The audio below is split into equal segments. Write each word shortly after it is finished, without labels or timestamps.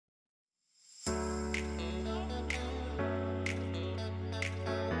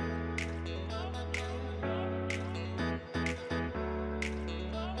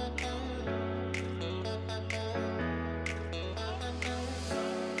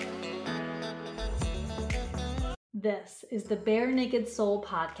This is the Bare Naked Soul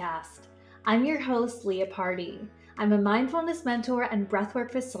podcast. I'm your host, Leah Pardee. I'm a mindfulness mentor and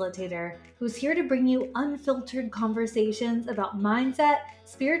breathwork facilitator who's here to bring you unfiltered conversations about mindset,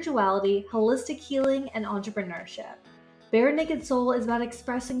 spirituality, holistic healing, and entrepreneurship. Bare Naked Soul is about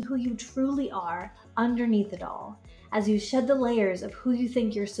expressing who you truly are underneath it all, as you shed the layers of who you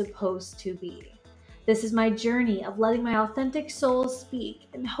think you're supposed to be. This is my journey of letting my authentic soul speak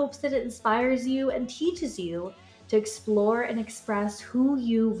in hopes that it inspires you and teaches you to explore and express who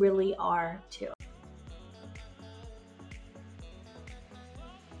you really are too.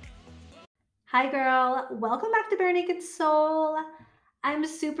 Hi girl, welcome back to Bare Naked Soul. I'm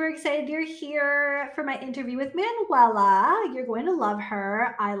super excited you're here for my interview with Manuela. You're going to love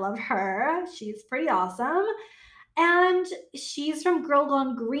her. I love her. She's pretty awesome. And she's from Girl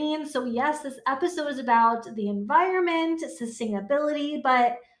Gone Green. So yes, this episode is about the environment, sustainability,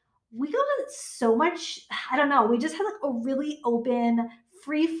 but we got so much, I don't know, we just had like a really open,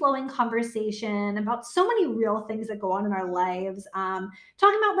 free-flowing conversation about so many real things that go on in our lives. Talking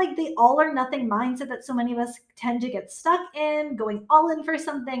about like the all or nothing mindset that so many of us tend to get stuck in, going all in for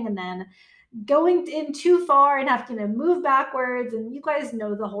something and then going in too far and having to move backwards. And you guys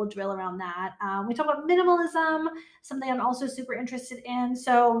know the whole drill around that. We talk about minimalism, something I'm also super interested in.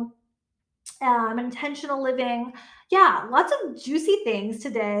 So intentional living. Yeah, lots of juicy things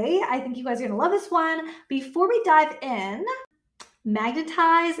today. I think you guys are going to love this one. Before we dive in,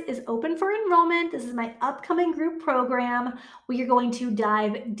 Magnetize is open for enrollment. This is my upcoming group program where you're going to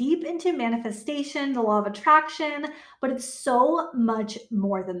dive deep into manifestation, the law of attraction, but it's so much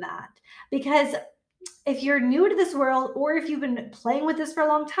more than that. Because if you're new to this world or if you've been playing with this for a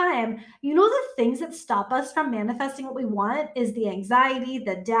long time, you know the things that stop us from manifesting what we want is the anxiety,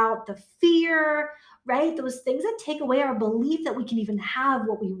 the doubt, the fear, right? Those things that take away our belief that we can even have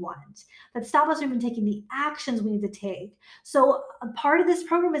what we want, that stop us from even taking the actions we need to take. So a part of this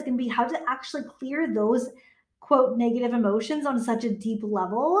program is going to be how to actually clear those quote negative emotions on such a deep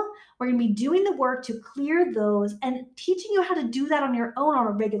level. We're going to be doing the work to clear those and teaching you how to do that on your own on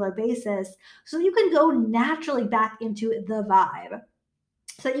a regular basis so you can go naturally back into the vibe,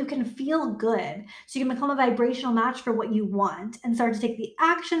 so that you can feel good, so you can become a vibrational match for what you want and start to take the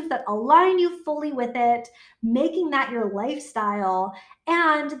actions that align you fully with it, making that your lifestyle.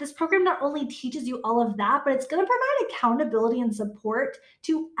 And this program not only teaches you all of that, but it's going to provide accountability and support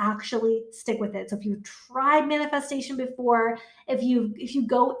to actually stick with it. So if you've tried manifestation before, if you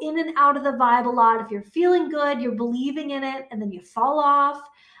go in and out of the vibe a lot, if you're feeling good, you're believing in it, and then you fall off,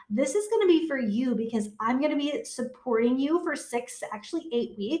 this is going to be for you because I'm going to be supporting you for 6 to actually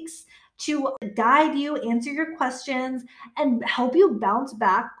 8 weeks to guide you, answer your questions, and help you bounce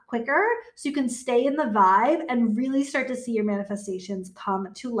back quicker so you can stay in the vibe and really start to see your manifestations come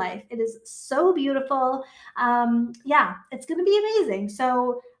to life. It is so beautiful. Yeah, it's going to be amazing.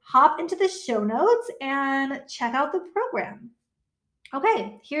 So hop into the show notes and check out the program.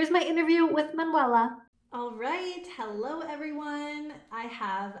 Okay, here's my interview with Manuela. All right. Hello, everyone. I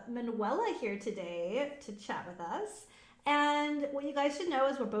have Manuela here today to chat with us. And what you guys should know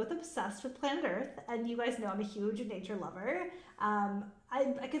is we're both obsessed with planet Earth. And you guys know I'm a huge nature lover.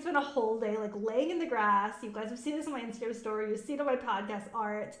 I could spend a whole day like laying in the grass. You guys have seen this on my Instagram story. You've seen it on my podcast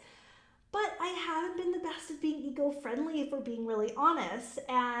art. But I haven't been the best at being eco-friendly, if we're being really honest.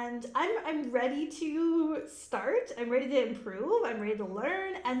 And I'm ready to start. I'm ready to improve. I'm ready to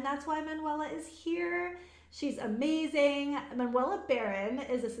learn. And that's why Manuela is here. She's amazing. Manuela Barron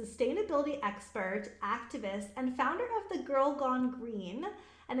is a sustainability expert, activist, and founder of the Girl Gone Green,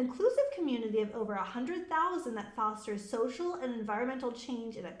 an inclusive community of over 100,000 that fosters social and environmental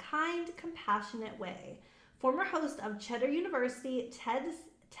change in a kind, compassionate way. Former host of Cheddar University,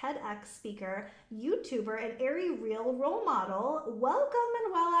 TEDx speaker, YouTuber, and Airy Real role model. Welcome,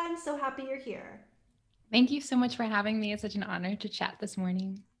 Manuela. I'm so happy you're here. Thank you so much for having me. It's such an honor to chat this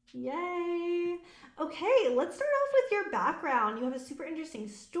morning. Yay. Okay, let's start off with your background. You have a super interesting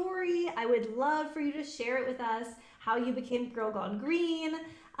story. I would love for you to share it with us, how you became Girl Gone Green.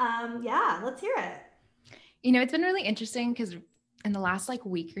 Yeah, let's hear it. You know, it's been really interesting because in the last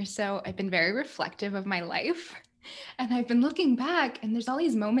week or so, I've been very reflective of my life. And I've been looking back, and there's all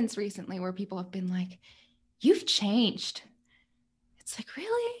these moments recently where people have been like, you've changed. It's like,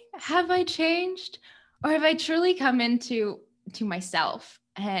 really? Have I changed? Or have I truly come into myself?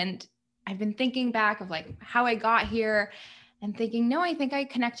 And I've been thinking back of how I got here. and thinking, no, I think I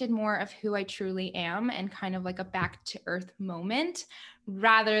connected more of who I truly am and kind of like a back to earth moment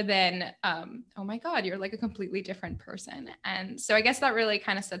rather than, oh my God, you're like a completely different person. And so I guess that really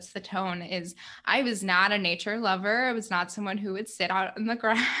kind of sets the tone is I was not a nature lover. I was not someone who would sit out in the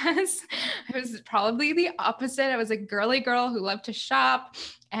grass. I was probably the opposite. I was a girly girl who loved to shop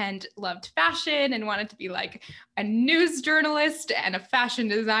and loved fashion and wanted to be like a news journalist and a fashion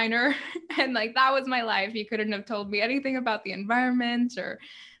designer. And like that was my life. You couldn't have told me anything about the environment or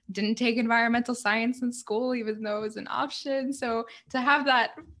didn't take environmental science in school, even though it was an option. So to have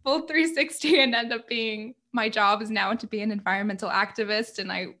that full 360 and end up being my job is now to be an environmental activist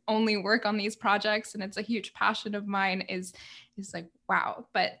and I only work on these projects and it's a huge passion of mine is like, wow.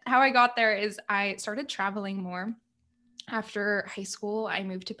 But how I got there is I started traveling more. After high school, I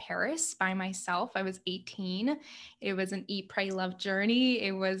moved to Paris by myself. I was 18. It was an eat, pray, love journey.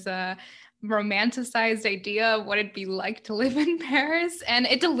 It was a romanticized idea of what it'd be like to live in Paris. And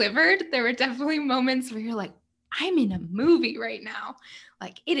it delivered. There were definitely moments where you're like, I'm in a movie right now.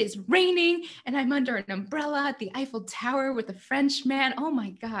 Like it is raining and I'm under an umbrella at the Eiffel Tower with a French man. Oh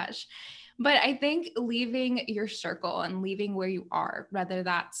my gosh. But I think leaving your circle and leaving where you are, whether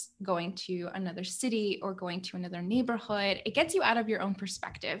that's going to another city or going to another neighborhood, it gets you out of your own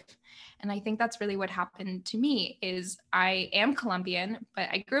perspective. And I think that's really what happened to me is I am Colombian, but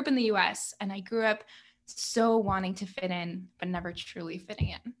I grew up in the US and I grew up so wanting to fit in, but never truly fitting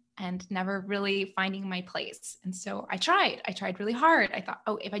in and never really finding my place. And so I tried really hard. I thought,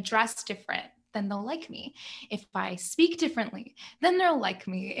 oh, if I dress different, then they'll like me. If I speak differently, then they'll like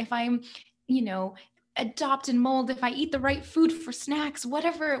me. If I'm adopt and mold, if I eat the right food for snacks,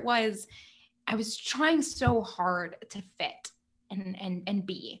 whatever it was, I was trying so hard to fit and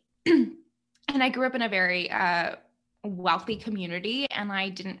be. And I grew up in a very wealthy community and I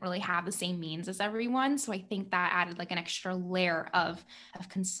didn't really have the same means as everyone. So I think that added like an extra layer of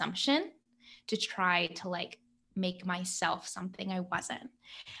consumption to try to like make myself something I wasn't.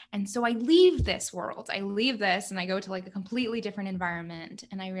 And so I leave this world, I leave this and I go to like a completely different environment.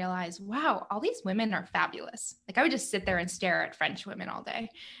 And I realize, wow, all these women are fabulous. Like I would just sit there and stare at French women all day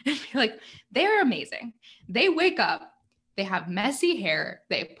and be like, they're amazing. They wake up, they have messy hair,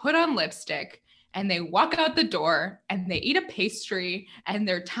 they put on lipstick and they walk out the door and they eat a pastry and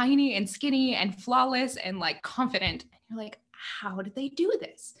they're tiny and skinny and flawless and like confident. And you're like, how did they do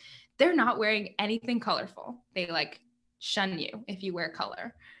this? They're not wearing anything colorful. They like shun you if you wear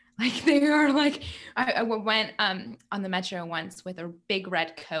color. Like they are like, I went on the metro once with a big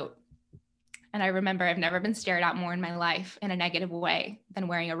red coat. And I remember I've never been stared at more in my life in a negative way than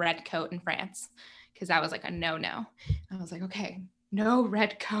wearing a red coat in France. Cause that was like a no-no. I was like, okay, no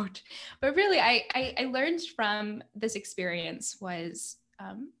red coat. But really I learned from this experience was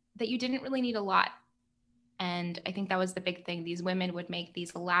that you didn't really need a lot. And I think that was the big thing. These women would make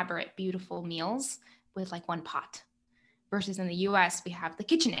these elaborate, beautiful meals with like one pot. Versus in the US, we have the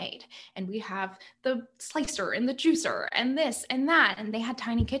KitchenAid and we have the slicer and the juicer and this and that. And they had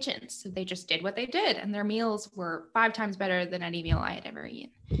tiny kitchens. So they just did what they did. And their meals were 5 times better than any meal I had ever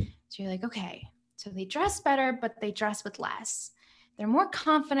eaten. So you're like, okay, so they dress better, but they dress with less. They're more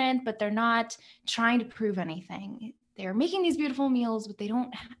confident, but they're not trying to prove anything. They're making these beautiful meals, but they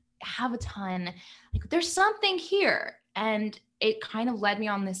don't have a ton. Like there's something here. And it kind of led me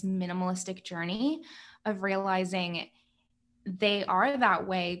on this minimalistic journey of realizing they are that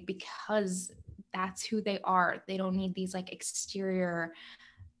way because that's who they are. They don't need these like exterior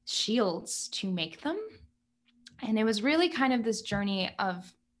shields to make them. And it was really kind of this journey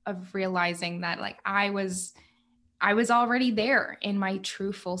of realizing that like I was already there in my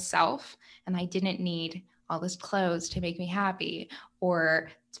true full self and I didn't need all this clothes to make me happy or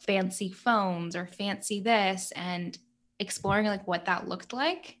fancy phones or fancy this, and exploring like what that looked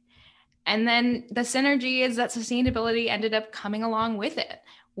like. And then the synergy is that sustainability ended up coming along with it.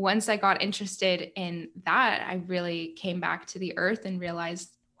 Once I got interested in that, I really came back to the earth and realized,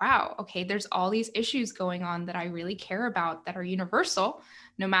 wow, okay, there's all these issues going on that I really care about that are universal.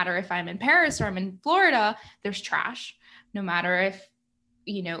 No matter if I'm in Paris or I'm in Florida, there's trash. No matter if,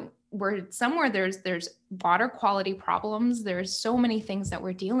 we're somewhere there's water quality problems, there's so many things that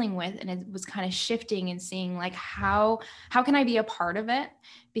we're dealing with. And it was kind of shifting and seeing like how can I be a part of it?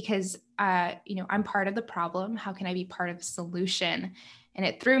 Because I'm part of the problem. How can I be part of the solution? And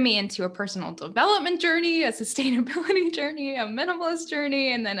it threw me into a personal development journey, a sustainability journey, a minimalist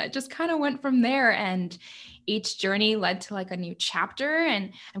journey. And then it just kind of went from there. And each journey led to like a new chapter.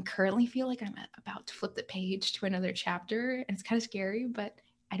 And I'm currently feel like I'm about to flip the page to another chapter. And it's kind of scary, but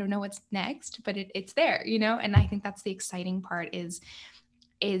I don't know what's next, but it's there, And I think that's the exciting part is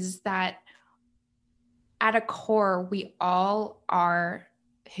that at a core, we all are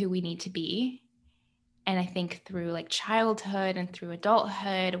who we need to be. And I think through like childhood and through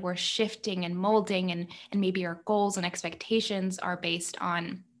adulthood, we're shifting and molding, and maybe our goals and expectations are based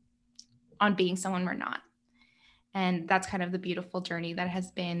on being someone we're not. And that's kind of the beautiful journey that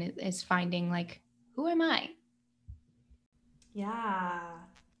has been, is finding like, who am I? Yeah.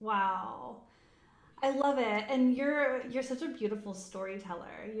 Wow. I love it. And you're such a beautiful storyteller.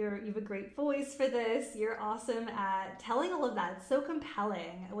 You have a great voice for this. You're awesome at telling all of that. It's so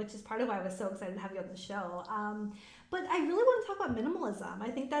compelling, which is part of why I was so excited to have you on the show. But I really want to talk about minimalism.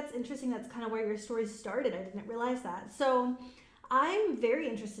 I think that's interesting. That's kind of where your story started. I didn't realize that. So I'm very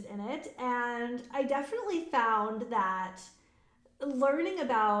interested in it, and I definitely found that learning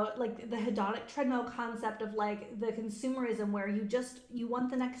about like the hedonic treadmill concept of like the consumerism where you want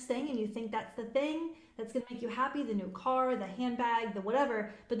the next thing and you think that's the thing that's going to make you happy, the new car, the handbag, the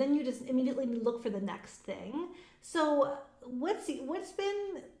whatever, but then you just immediately look for the next thing. So what's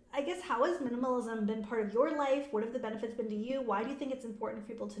been, I guess, how has minimalism been part of your life? What have the benefits been to you? Why do you think it's important for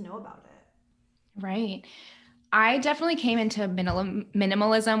people to know about it? Right. I definitely came into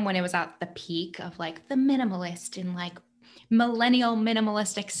minimalism when it was at the peak of like the minimalist and like millennial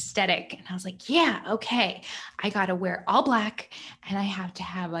minimalist aesthetic. And I was like, yeah, okay, I got to wear all black and I have to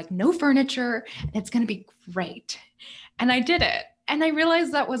have like no furniture and it's going to be great. And I did it. And I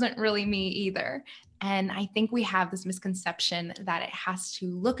realized that wasn't really me either. And I think we have this misconception that it has to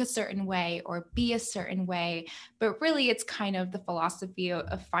look a certain way or be a certain way. But really, it's kind of the philosophy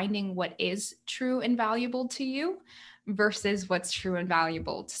of finding what is true and valuable to you versus what's true and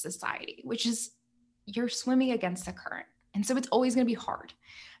valuable to society, which is you're swimming against the current. And so it's always going to be hard.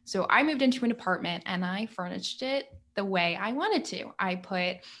 So I moved into an apartment and I furnished it the way I wanted to. I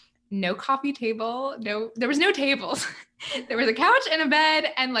put no coffee table, there was no tables. There was a couch and a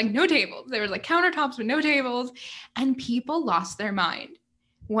bed and like no tables. There was like countertops with no tables, and people lost their mind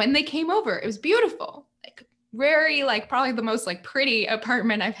when they came over. It was beautiful. Like very, like probably the most like pretty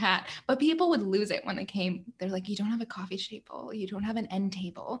apartment I've had, but people would lose it when they came. They're like, you don't have a coffee table. You don't have an end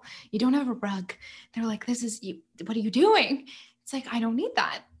table. You don't have a rug. They're like, this is you. What are you doing? It's like, I don't need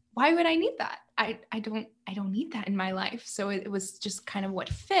that. Why would I need that? I don't need that in my life. So it was just kind of what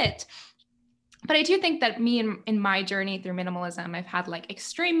fit. But I do think that me in my journey through minimalism, I've had like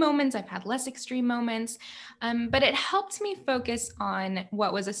extreme moments, I've had less extreme moments, but it helped me focus on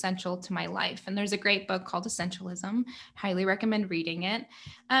what was essential to my life. And there's a great book called Essentialism. Highly recommend reading it.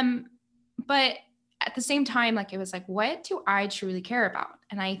 But at the same time, like it was like, what do I truly care about?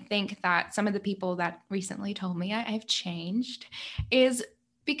 And I think that some of the people that recently told me I've changed is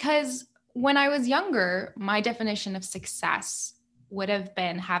because when I was younger, my definition of success would have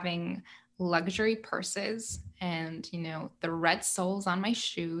been having luxury purses and, you know, the red soles on my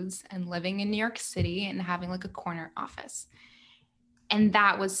shoes and living in New York City and having like a corner office. And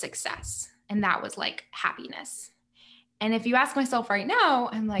that was success. And that was like happiness. And if you ask myself right now,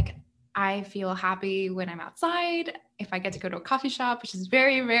 I'm like, I feel happy when I'm outside. If I get to go to a coffee shop, which is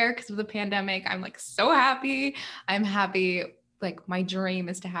very rare because of the pandemic, I'm like so happy. I'm happy. Like my dream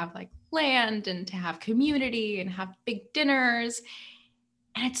is to have like land and to have community and have big dinners.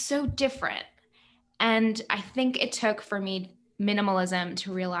 And it's so different. And I think it took for me minimalism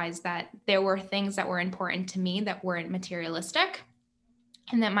to realize that there were things that were important to me that weren't materialistic.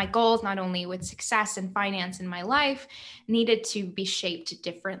 And that my goals, not only with success and finance in my life, needed to be shaped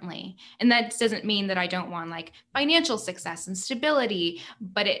differently. And that doesn't mean that I don't want like financial success and stability,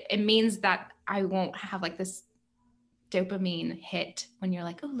 but it means that I won't have like this dopamine hit when you're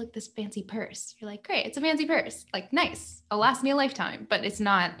like, oh, look, this fancy purse. You're like, great, it's a fancy purse. Like, nice. It'll last me a lifetime, but it's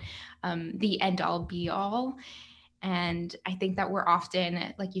not the end all be all. And I think that we're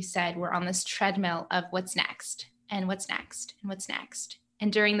often, like you said, we're on this treadmill of what's next and what's next and what's next.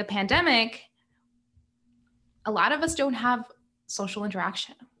 And during the pandemic, a lot of us don't have social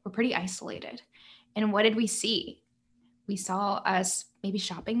interaction. We're pretty isolated. And what did we see? We saw us maybe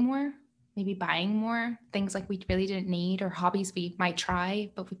shopping more, maybe buying more, things like we really didn't need, or hobbies we might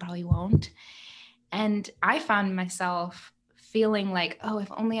try, but we probably won't. And I found myself feeling like, oh,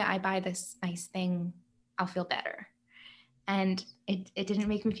 if only I buy this nice thing, I'll feel better. And it didn't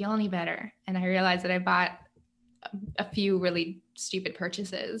make me feel any better. And I realized that I bought a few really stupid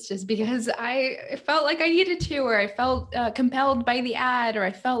purchases just because I felt like I needed to, or I felt compelled by the ad, or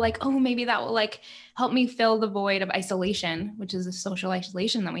I felt like, oh, maybe that will like help me fill the void of isolation, which is a social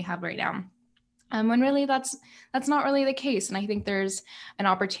isolation that we have right now. When really that's not really the case. And I think there's an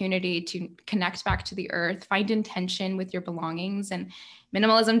opportunity to connect back to the earth, find intention with your belongings. And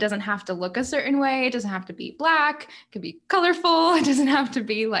minimalism doesn't have to look a certain way. It doesn't have to be black. It could be colorful. It doesn't have to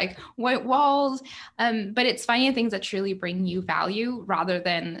be like white walls. But it's finding things that truly bring you value rather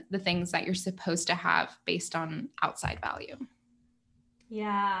than the things that you're supposed to have based on outside value.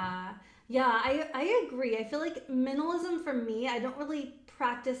 Yeah. Yeah, I agree. I feel like minimalism for me, I don't really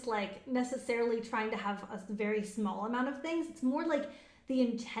practice like necessarily trying to have a very small amount of things. It's more like the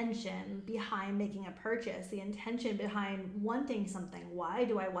intention behind making a purchase, the intention behind wanting something. Why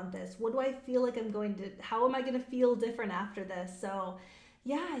do I want this? What do I feel like I'm going to, how am I going to feel different after this? So,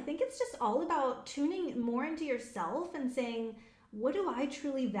 yeah, I think it's just all about tuning more into yourself and saying, what do I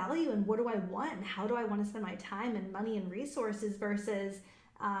truly value and what do I want? And how do I want to spend my time and money and resources versus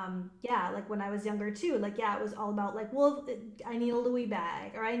yeah, like when I was younger too, like yeah, it was all about like, well, I need a Louis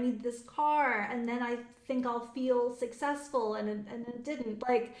bag or I need this car and then I think I'll feel successful and it didn't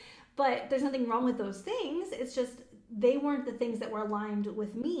like, but there's nothing wrong with those things. It's just they weren't the things that were aligned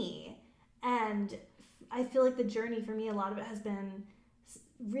with me. And I feel like the journey for me, a lot of it has been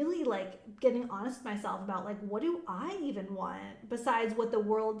really like getting honest with myself about like what do I even want besides what the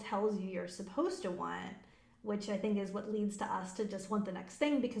world tells you you're supposed to want, which I think is what leads to us to just want the next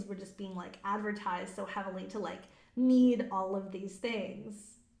thing because we're just being like advertised so heavily to like need all of these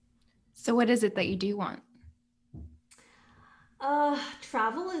things. So what is it that you do want?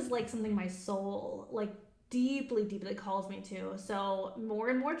 Travel is like something my soul like deeply, deeply calls me to. So more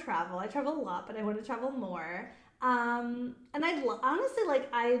and more travel. I travel a lot, but I want to travel more. And honestly like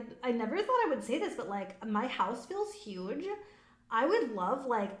I never thought I would say this, but like my house feels huge. I would love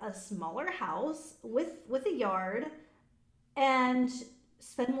like a smaller house with a yard and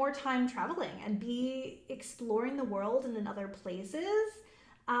spend more time traveling and be exploring the world and in other places.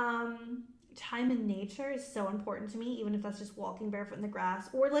 Um, Time in nature is so important to me, even if that's just walking barefoot in the grass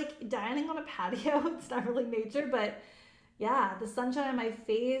or like dining on a patio. It's not really nature, but yeah, the sunshine on my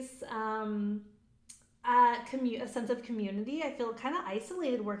face, a sense of community. I feel kind of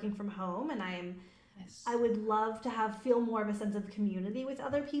isolated working from home, and I Yes. would love to have feel more of a sense of community with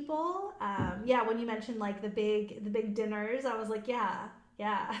other people. Yeah, when you mentioned like the big dinners, I was like, yeah,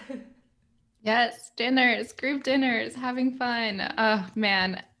 yeah. Yes, dinners, group dinners, having fun. Oh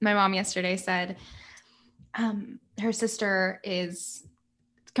man, my mom yesterday said her sister is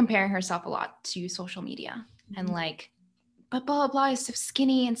comparing herself a lot to social media and like, but blah, blah, blah is so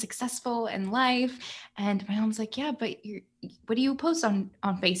skinny and successful in life. And my mom's like, yeah, but what do you post on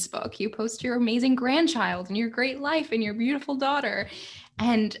Facebook? You post your amazing grandchild and your great life and your beautiful daughter.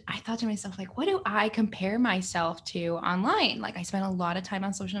 And I thought to myself, like, what do I compare myself to online? Like, I spend a lot of time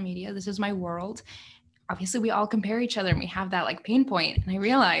on social media. This is my world. Obviously, we all compare each other and we have that like pain point. And I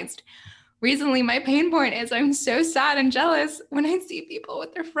realized recently my pain point is I'm so sad and jealous when I see people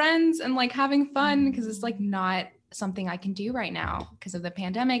with their friends and like having fun because it's like not something I can do right now because of the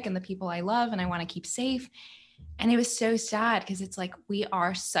pandemic and the people I love and I want to keep safe. And it was so sad because it's like we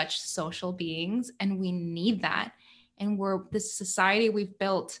are such social beings and we need that. And we're this society we've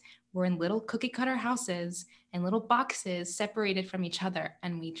built, we're in little cookie cutter houses and little boxes separated from each other,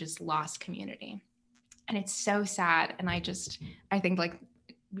 and we just lost community. And it's so sad. And I think like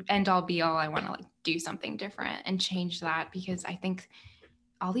end all be all, I want to like do something different and change that because I think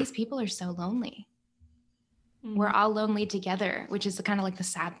all these people are so lonely. We're Mhm. all lonely together, which is kind of like the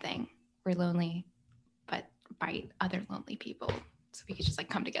sad thing. We're lonely, but by other lonely people. So we could just like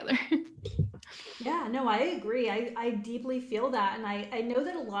come together. Yeah, no, I agree. I deeply feel that. And I know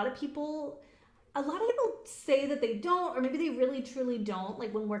that a lot of people say that they don't, or maybe they really truly don't.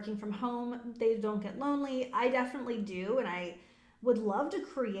 Like when working from home, they don't get lonely. I definitely do. And I would love to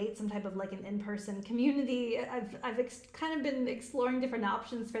create some type of like an in-person community. Kind of been exploring different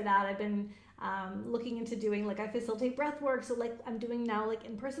options for that. I've been looking into doing like I facilitate breath work. So like I'm doing now like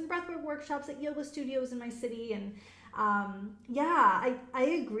in-person breathwork workshops at yoga studios in my city. And yeah, I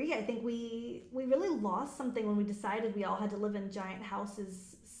agree. I think we really lost something when we decided we all had to live in giant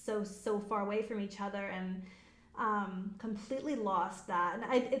houses so far away from each other and completely lost that.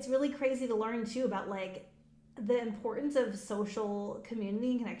 And it's really crazy to learn too about like the importance of social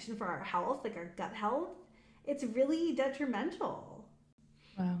community and connection for our health, like our gut health. It's really detrimental.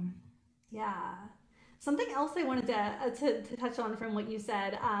 Wow. Yeah. Something else I wanted to touch on from what you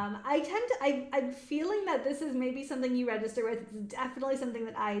said. I'm feeling that this is maybe something you register with. It's definitely something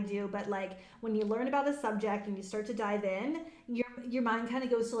that I do, but like when you learn about a subject and you start to dive in, your mind kind of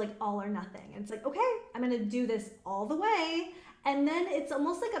goes to like all or nothing. And it's like, okay, I'm gonna do this all the way. And then it's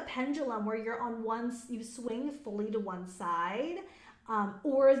almost like a pendulum where you swing fully to one side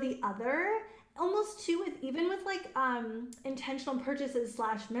or the other, almost too with even with like intentional purchases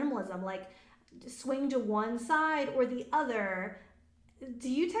slash minimalism, like swing to one side or the other. Do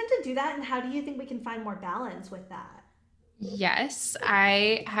you tend to do that, and how do you think we can find more balance with that? Yes,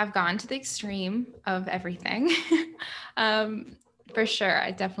 I have gone to the extreme of everything. um, for sure.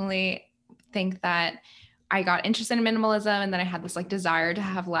 I definitely think that I got interested in minimalism and then I had this like desire to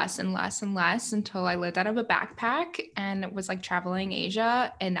have less and less and less until I lived out of a backpack and was like traveling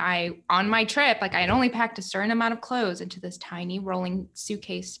Asia. And on my trip, like I had only packed a certain amount of clothes into this tiny rolling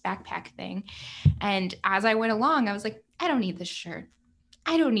suitcase backpack thing. And as I went along, I was like, I don't need this shirt.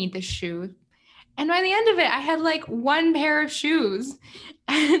 I don't need this shoe. And by the end of it, I had like one pair of shoes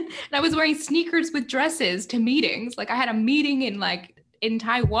and I was wearing sneakers with dresses to meetings. Like I had a meeting in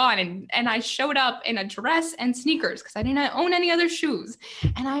Taiwan and I showed up in a dress and sneakers because I didn't own any other shoes.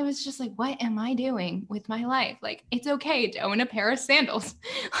 And I was just like, what am I doing with my life? Like, it's okay to own a pair of sandals.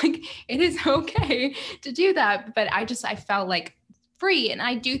 Like, it is okay to do that. But I felt like free. And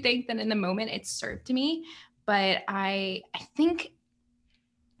I do think that in the moment it served me. But I think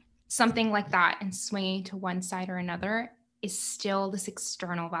something like that and swinging to one side or another is still this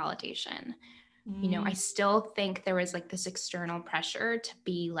external validation. I still think there was like this external pressure to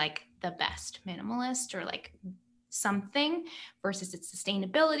be like the best minimalist or like something versus its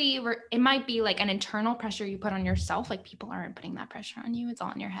sustainability, or it might be like an internal pressure you put on yourself. Like people aren't putting that pressure on you. It's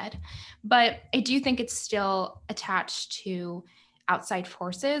all in your head. But I do think it's still attached to outside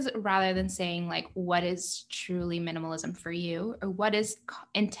forces rather than saying like what is truly minimalism for you or what is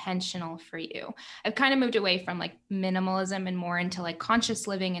intentional for you. I've kind of moved away from like minimalism and more into like conscious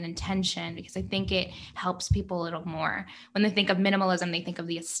living and intention because I think it helps people a little more. When they think of minimalism, they think of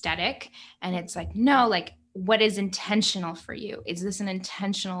the aesthetic, and it's like, no, like what is intentional for you? Is this an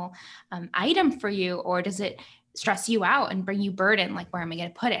intentional item for you, or does it stress you out and bring you burden? Like, where am I going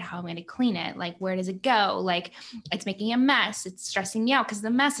to put it? How am I going to clean it? Like, where does it go? Like, it's making a mess. It's stressing me out because the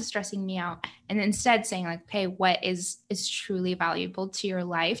mess is stressing me out. And instead saying like, okay, what is truly valuable to your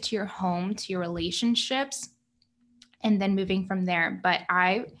life, to your home, to your relationships, and then moving from there. But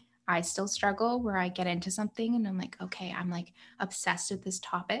I still struggle where I get into something and I'm like, okay, I'm like obsessed with this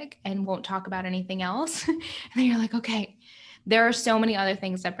topic and won't talk about anything else. And then you're like, okay, there are so many other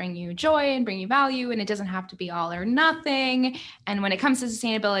things that bring you joy and bring you value, and it doesn't have to be all or nothing. And when it comes to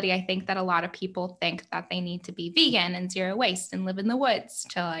sustainability, I think that a lot of people think that they need to be vegan and zero waste and live in the woods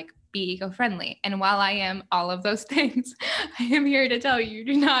to like be eco-friendly. And while I am all of those things, I am here to tell you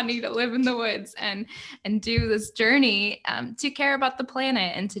do not need to live in the woods and do this journey to care about the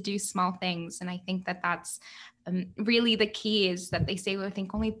planet and to do small things. And I think that that's really the key, is that they say, well, I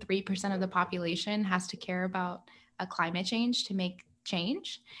think only 3% of the population has to care about a climate change to make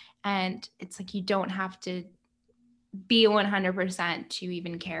change. And it's like, you don't have to be 100% to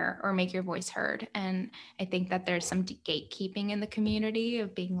even care or make your voice heard. And I think that there's some gatekeeping in the community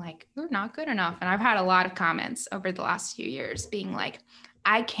of being like, you're not good enough. And I've had a lot of comments over the last few years being like,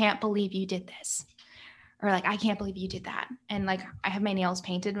 I can't believe you did this. Or like, I can't believe you did that. And like, I have my nails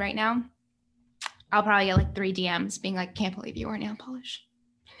painted right now. I'll probably get like 3 DMs being like, can't believe you wear nail polish.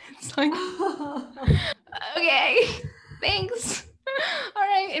 It's like, okay, thanks. All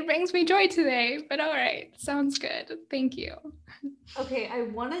right, it brings me joy today, but all right, sounds good. Thank you. Okay, I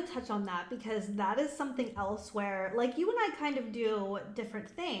want to touch on that because that is something else where like you and I kind of do different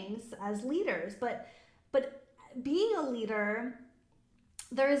things as leaders, but being a leader,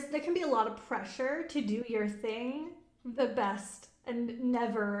 there can be a lot of pressure to do your thing the best and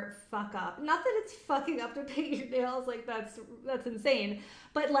never fuck up. Not that it's fucking up to paint your nails, like that's insane,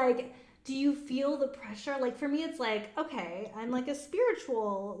 but like, do you feel the pressure? Like for me it's like, okay, I'm like a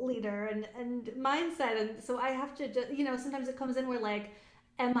spiritual leader and mindset, and so I have to just, sometimes it comes in where like,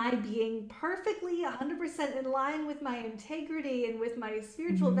 am I being perfectly 100% in line with my integrity and with my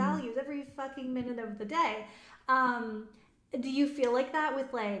spiritual values every fucking minute of the day? um do you feel like that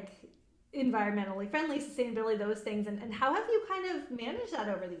with like environmentally friendly, sustainability, those things, and how have you kind of managed that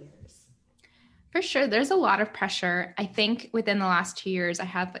over the years? For sure, there's a lot of pressure. I think within the last 2 years, I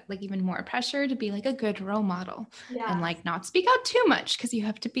have like even more pressure to be like a good role model and Yeah. like not speak out too much because you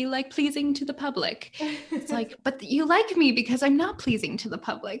have to be like pleasing to the public. It's like, but you like me because I'm not pleasing to the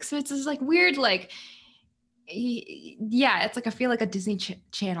public. So it's this like weird, like, yeah, it's like I feel like a Disney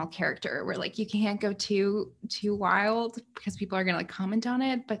Channel character where like you can't go too wild because people are gonna like comment on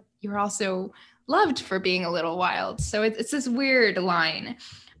it, but you're also loved for being a little wild. So it's this weird line.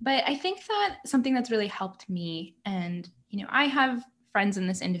 But I think that something that's really helped me, and I have friends in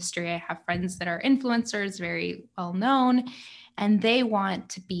this industry. I have friends that are influencers, very well known, and they want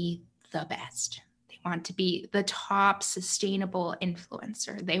to be the best. They want to be the top sustainable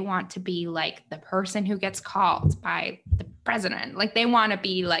influencer. They want to be like the person who gets called by the president. Like they want to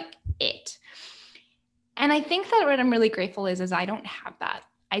be like it. And I think that what I'm really grateful is I don't have that.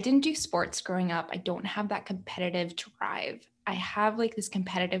 I didn't do sports growing up. I don't have that competitive drive. I have like this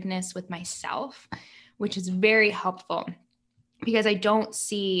competitiveness with myself, which is very helpful because I don't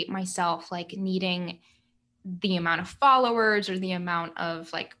see myself like needing the amount of followers or the amount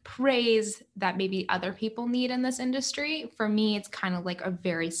of like praise that maybe other people need in this industry. For me, it's kind of like a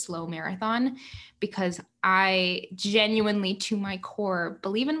very slow marathon because I genuinely, to my core,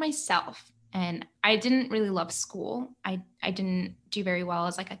 believe in myself. And I didn't really love school. I didn't do very well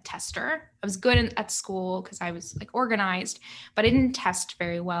as like a tester. I was good at school because I was like organized, but I didn't test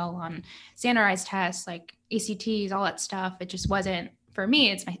very well on standardized tests like ACTs, all that stuff. It just wasn't for me.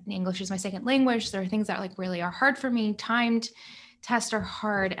 It's my English is my second language. There are things that like really are hard for me. Timed tests are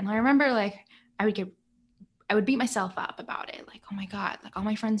hard. And I remember like I would beat myself up about it. Like, oh my God, like all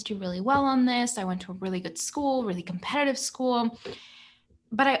my friends do really well on this. I went to a really good school, really competitive school.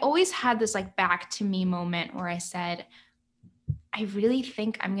 But I always had this like back to me moment where I said, I really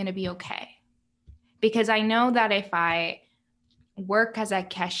think I'm going to be okay. Because I know that if I work as a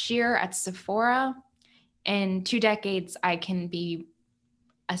cashier at Sephora, in 2 decades, I can be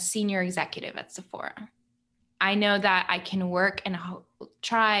a senior executive at Sephora. I know that I can work and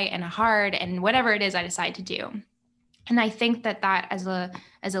try and hard and whatever it is I decide to do. And I think that as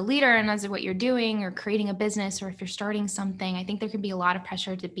a leader and as what you're doing or creating a business or if you're starting something, I think there can be a lot of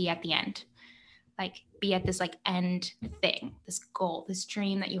pressure to be at the end, like be at this like end thing, this goal, this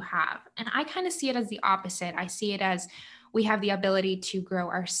dream that you have. And I kind of see it as the opposite. I see it as we have the ability to grow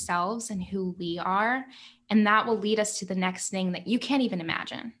ourselves and who we are. And that will lead us to the next thing that you can't even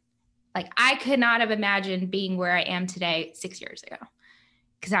imagine. Like I could not have imagined being where I am today 6 years ago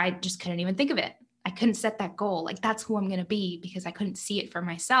because I just couldn't even think of it. I couldn't set that goal. Like that's who I'm going to be because I couldn't see it for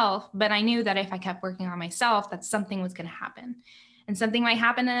myself. But I knew that if I kept working on myself, that something was going to happen. And something might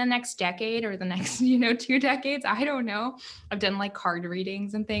happen in the next decade or the next, 2 decades. I don't know. I've done like card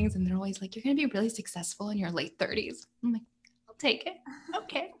readings and things, and they're always like, you're going to be really successful in your late 30s. I'm like, I'll take it.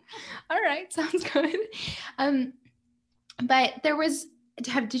 Okay. All right. Sounds good. But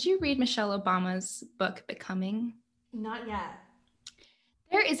did you read Michelle Obama's book, Becoming? Not yet.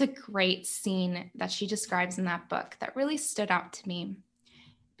 There is a great scene that she describes in that book that really stood out to me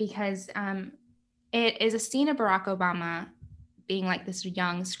because it is a scene of Barack Obama being like this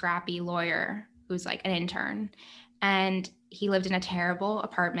young, scrappy lawyer who's like an intern. And he lived in a terrible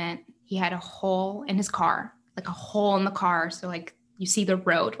apartment. He had a hole in his car, like a hole in the car. So like you see the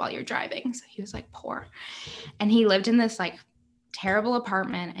road while you're driving. So he was like poor. And he lived in this like terrible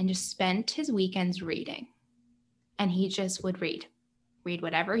apartment and just spent his weekends reading. And he just would read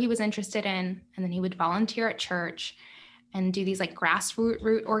whatever he was interested in. And then he would volunteer at church and do these like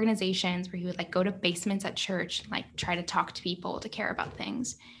grassroots organizations where he would like go to basements at church and like try to talk to people to care about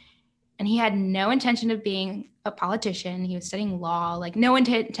things. And he had no intention of being a politician. He was studying law, like no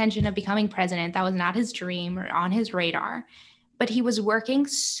intention of becoming president. That was not his dream or on his radar. But he was working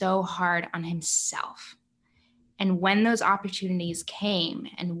so hard on himself. And when those opportunities came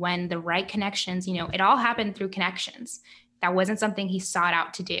and when the right connections, it all happened through connections. That wasn't something he sought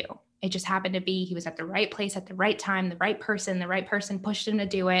out to do. It just happened to be he was at the right place at the right time, the right person pushed him to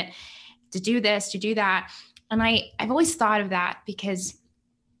do it, to do this, to do that. And I've always thought of that because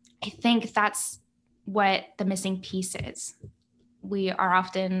I think that's what the missing piece is. We are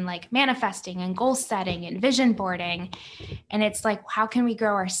often like manifesting and goal setting and vision boarding. And it's like, how can we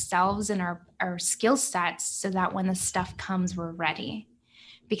grow ourselves and our skill sets so that when the stuff comes, we're ready?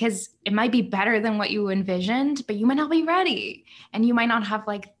 Because it might be better than what you envisioned, but you might not be ready. And you might not have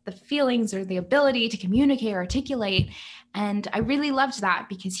like the feelings or the ability to communicate or articulate. And I really loved that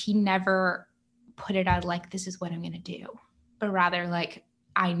because he never put it out like, this is what I'm going to do, but rather like,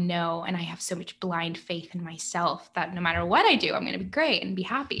 I know, and I have so much blind faith in myself that no matter what I do, I'm going to be great and be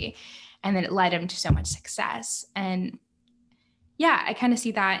happy. And then it led him to so much success. And yeah, I kind of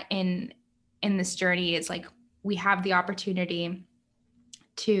see that in this journey. It's like we have the opportunity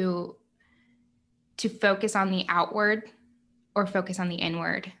to focus on the outward or focus on the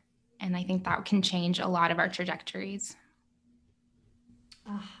inward. And I think that can change a lot of our trajectories.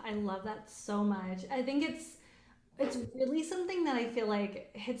 Oh, I love that so much. I think it's really something that I feel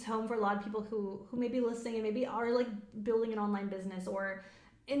like hits home for a lot of people who may be listening and maybe are like building an online business or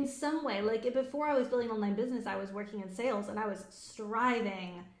in some way like before I was building an online business I was working in sales and I was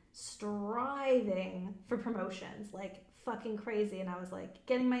striving for promotions like fucking crazy and I was like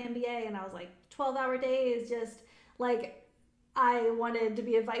getting my MBA and I was like 12-hour days just like I wanted to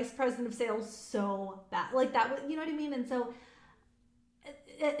be a vice president of sales so bad. Like that was, you know what I mean? And so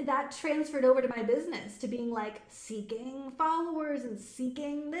that transferred over to my business to being like seeking followers and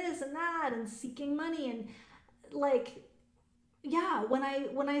seeking this and that and seeking money and like yeah, when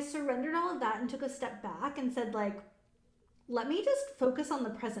I surrendered all of that and took a step back and said like let me just focus on the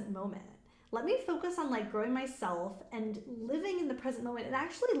present moment. Let me focus on like growing myself and living in the present moment and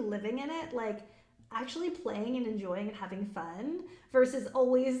actually living in it, like actually playing and enjoying and having fun versus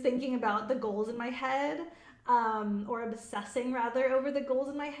always thinking about the goals in my head or obsessing rather over the goals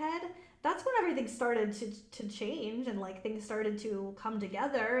in my head. That's when everything started to change and like things started to come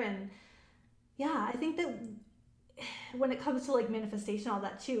together. And yeah, I think that when it comes to like manifestation, all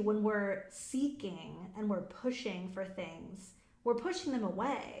that too, when we're seeking and we're pushing for things, we're pushing them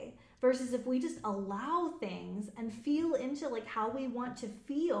away. Versus if we just allow things and feel into like how we want to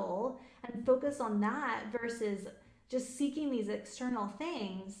feel and focus on that versus just seeking these external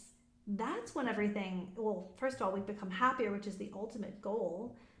things, that's when everything, well, first of all, we become happier, which is the ultimate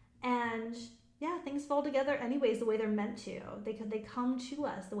goal. And yeah, things fall together anyways the way they're meant to. They come to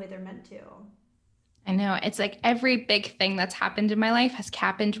us the way they're meant to. I know. It's like every big thing that's happened in my life has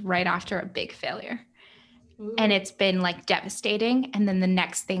happened right after a big failure. And Ooh. it's been like devastating. And then the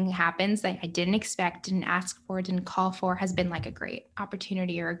next thing happens that I didn't expect, didn't ask for, didn't call for, has been like a great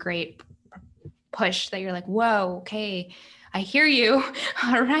opportunity or a great push that you're like, whoa, okay, I hear you.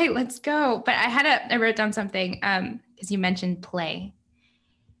 All right, let's go. But I wrote down something because you mentioned play.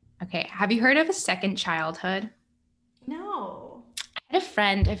 Okay. Have you heard of a second childhood? No. I had a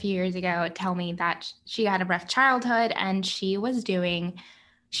friend a few years ago tell me that she had a rough childhood and she was doing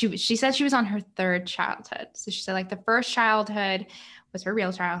she said she was on her third childhood. So she said like the first childhood was her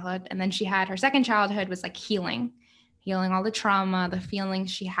real childhood, and then she had her second childhood was like healing all the trauma, the feelings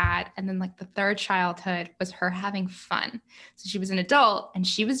she had, and then like the third childhood was her having fun. So she was an adult and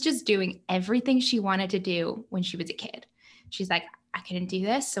she was just doing everything she wanted to do when she was a kid. She's like, I couldn't do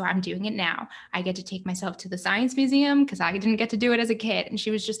this, so I'm doing it now. I get to take myself to the science museum because I didn't get to do it as a kid. And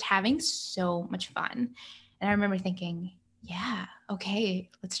she was just having so much fun. And I remember thinking, yeah, okay,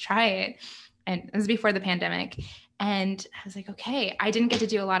 let's try it. And it was before the pandemic. And I was like, okay, I didn't get to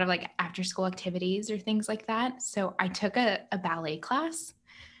do a lot of like after school activities or things like that. So I took a ballet class,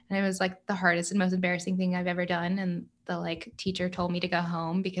 and it was like the hardest and most embarrassing thing I've ever done. And the like teacher told me to go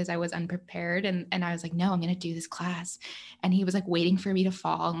home because I was unprepared. And I was like, no, I'm going to do this class. And he was like waiting for me to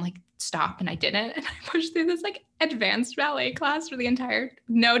fall and like stop. And I didn't. And I pushed through this like advanced ballet class for the entire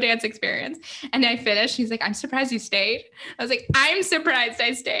no dance experience. And I finished. He's like, I'm surprised you stayed. I was like, I'm surprised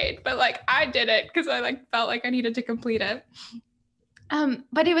I stayed, but like I did it because I like felt like I needed to complete it.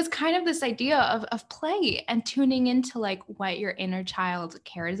 But it was kind of this idea of play and tuning into like what your inner child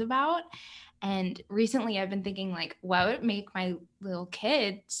cares about. And recently I've been thinking like, what would make my little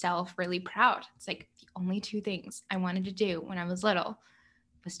kid self really proud? It's like the only two things I wanted to do when I was little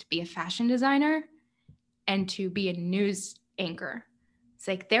was to be a fashion designer and to be a news anchor. It's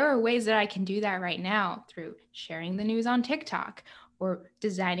like there are ways that I can do that right now through sharing the news on TikTok or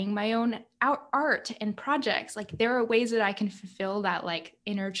designing my own art and projects. Like there are ways that I can fulfill that like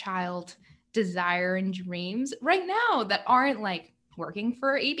inner child desire and dreams right now that aren't like working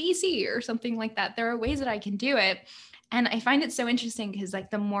for ABC or something like that. There are ways that I can do it. And I find it so interesting because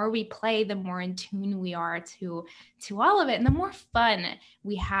like the more we play, the more in tune we are to all of it, and the more fun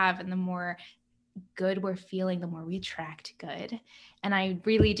we have and the more good we're feeling, the more we attract good. And I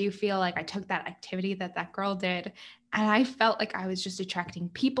really do feel like I took that activity that girl did, and I felt like I was just attracting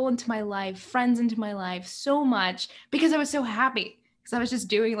people into my life, friends into my life so much because I was so happy. Because I was just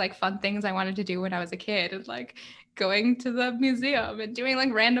doing like fun things I wanted to do when I was a kid, and like going to the museum and doing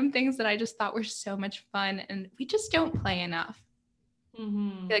like random things that I just thought were so much fun. And we just don't play enough. I feel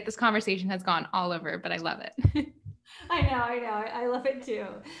Mm-hmm. like this conversation has gone all over, but I love it. I love it too.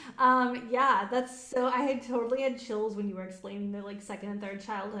 Yeah, that's so. I had totally had chills when you were explaining the like second and third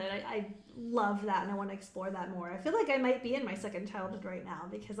childhood. I love that, and I want to explore that more. I feel like I might be in my second childhood right now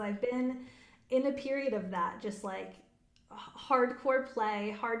because I've been in a period of that, just like hardcore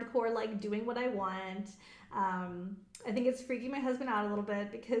play, hardcore like doing what I want. I think it's freaking my husband out a little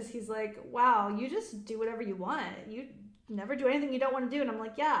bit because he's like, "Wow, you just do whatever you want. You never do anything you don't want to do." And I'm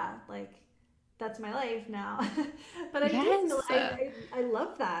like, "Yeah, like." That's my life now. But I do feel Yes. I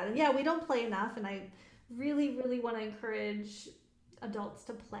love that. And yeah, we don't play enough, and I really, really want to encourage adults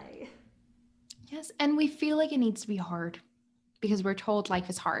to play. Yes. And we feel like it needs to be hard because we're told life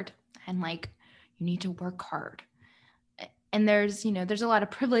is hard and like you need to work hard. And there's a lot of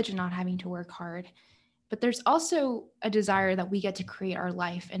privilege in not having to work hard, but there's also a desire that we get to create our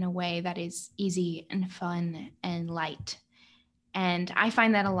life in a way that is easy and fun and light. And I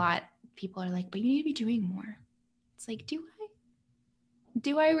find that a lot. People are like, but you need to be doing more. It's like,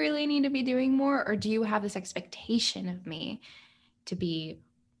 do I really need to be doing more? Or do you have this expectation of me to be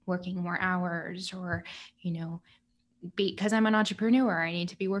working more hours, or, you know, because I'm an entrepreneur, I need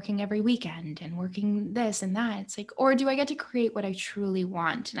to be working every weekend and working this and that. It's like, or do I get to create what I truly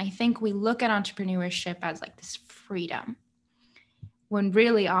want? And I think we look at entrepreneurship as like this freedom, when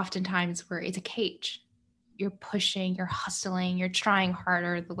really oftentimes it's a cage. You're pushing, you're hustling, you're trying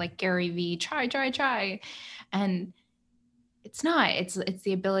harder, the like Gary V, try. And it's not. It's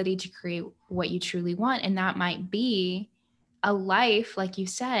the ability to create what you truly want. And that might be a life, like you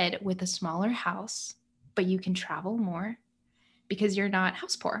said, with a smaller house, but you can travel more because you're not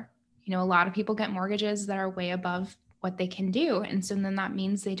house poor. You know, a lot of people get mortgages that are way above what they can do. And so then that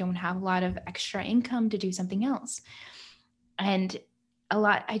means they don't have a lot of extra income to do something else. And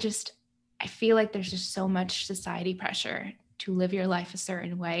I feel like there's just so much society pressure to live your life a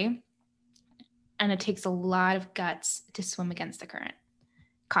certain way. And it takes a lot of guts to swim against the current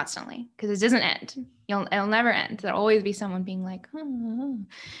constantly, because it doesn't end. It'll never end. There'll always be someone being like, oh.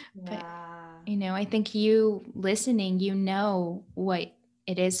 But, you know, I think you listening, you know what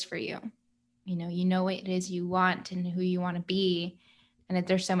it is for you. You know what it is you want and who you want to be. And that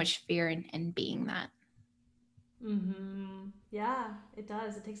there's so much fear in being that. Mm-hmm. Yeah, it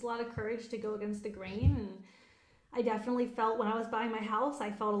does. It takes a lot of courage to go against the grain. And I definitely felt when I was buying my house,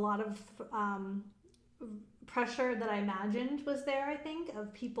 I felt a lot of pressure that I imagined was there, I think,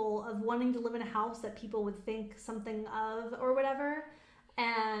 of people, of wanting to live in a house that people would think something of or whatever.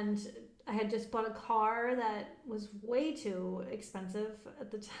 And I had just bought a car that was way too expensive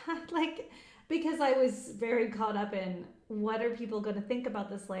at the time. Like, because I was very caught up in what are people going to think about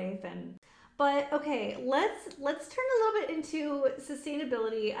this life. And but okay, let's turn a little bit into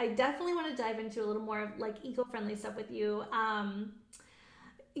sustainability. I definitely want to dive into a little more of like eco-friendly stuff with you.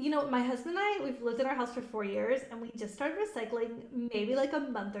 My husband and we've lived in our house for 4 years, and we just started recycling maybe like a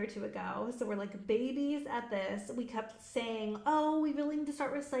month or two ago. So we're like babies at this. We kept saying, oh, we really need to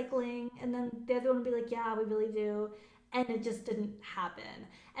start recycling. And then the other one would be like, yeah, we really do. And it just didn't happen.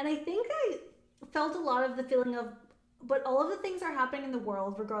 And I think I felt a lot of the feeling of, but all of the things are happening in the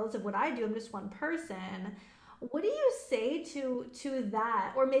world, regardless of what I do. I'm just one person. What do you say to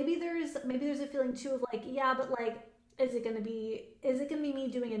that? Or maybe there's a feeling too of like, yeah, but like, is it gonna be me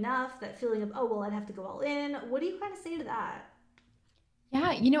doing enough? That feeling of, oh well, I'd have to go all in. What do you kind of say to that?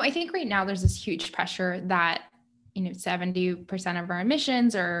 Yeah, I think right now there's this huge pressure that 70% of our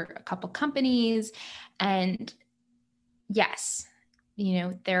emissions are a couple companies. And yes,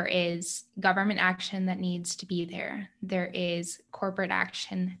 there is government action that needs to be there. There is corporate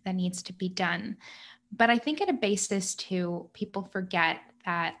action that needs to be done. But I think at a basis too, people forget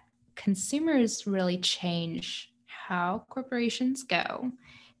that consumers really change how corporations go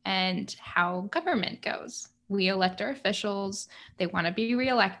and how government goes. We elect our officials, they want to be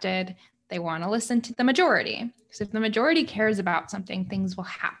reelected, they want to listen to the majority. So if the majority cares about something, things will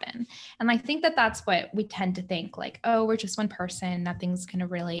happen. And I think that that's what we tend to think, like, oh, we're just one person, nothing's going to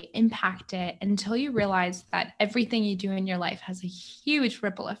really impact it, until you realize that everything you do in your life has a huge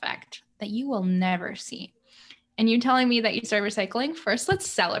ripple effect that you will never see. And you telling me that you start recycling, first, let's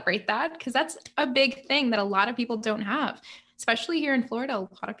celebrate that, because that's a big thing that a lot of people don't have, especially here in Florida. A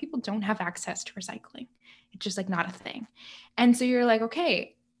lot of people don't have access to recycling. It's just like not a thing. And so you're like,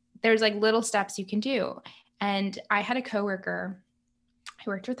 okay, there's like little steps you can do. And I had a coworker, I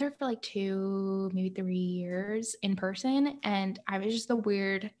worked with her for like 2, maybe 3 years in person. And I was just the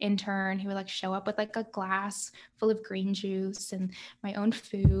weird intern who would like show up with like a glass full of green juice and my own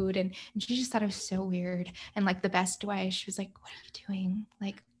food. And she just thought I was so weird. And like the best way, she was like, what are you doing?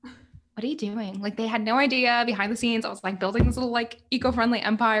 Like, what are you doing? Like they had no idea behind the scenes. I was like building this little like eco-friendly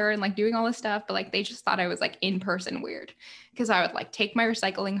empire and like doing all this stuff. But like they just thought I was like in person weird, because I would like take my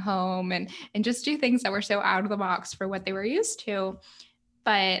recycling home and just do things that were so out of the box for what they were used to.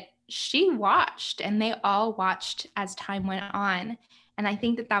 But she watched, and they all watched as time went on. And I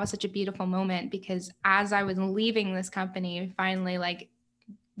think that that was such a beautiful moment, because as I was leaving this company, finally like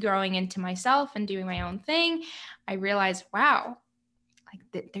growing into myself and doing my own thing, I realized, wow,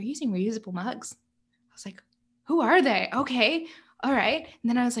 like they're using reusable mugs. I was like, who are they? Okay. All right. And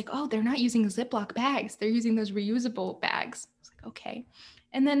then I was like, oh, they're not using Ziploc bags. They're using those reusable bags. I was like, okay.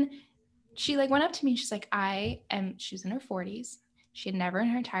 And then she like went up to me. She's like, she's in her 40s. She had never in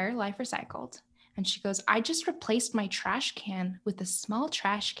her entire life recycled. And she goes, I just replaced my trash can with a small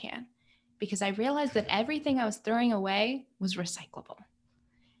trash can because I realized that everything I was throwing away was recyclable.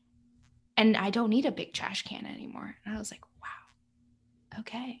 And I don't need a big trash can anymore. And I was like, wow,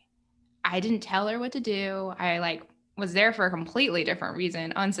 okay. I didn't tell her what to do. I like was there for a completely different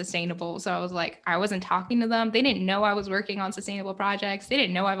reason, unsustainable. So I was like, I wasn't talking to them. They didn't know I was working on sustainable projects. They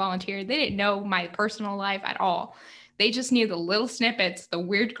didn't know I volunteered. They didn't know my personal life at all. They just knew the little snippets, the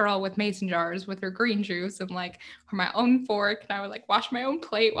weird girl with mason jars with her green juice and like my own fork. And I would like wash my own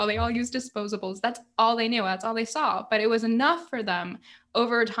plate while they all used disposables. That's all they knew. That's all they saw. But it was enough for them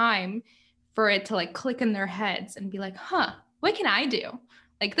over time for it to like click in their heads and be like, huh, what can I do?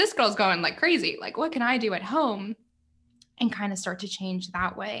 Like this girl's going like crazy. Like, what can I do at home? And kind of start to change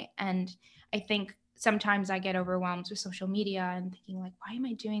that way. And I think sometimes I get overwhelmed with social media and thinking like, why am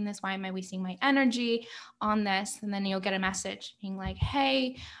I doing this? Why am I wasting my energy on this? And then you'll get a message being like,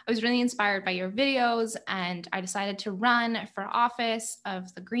 hey, I was really inspired by your videos and I decided to run for office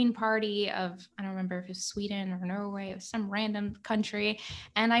of the Green Party of, I don't remember if it was Sweden or Norway, it was some random country,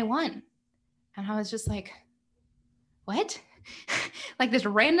 and I won. And I was just like, what? Like this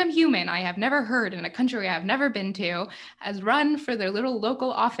random human I have never heard in a country I've never been to has run for their little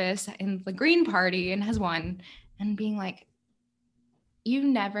local office in the Green Party and has won. And being like, you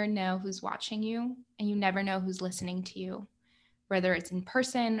never know who's watching you and you never know who's listening to you, whether it's in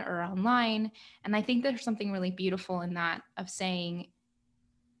person or online. And I think there's something really beautiful in that of saying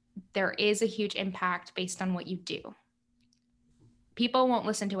there is a huge impact based on what you do. People won't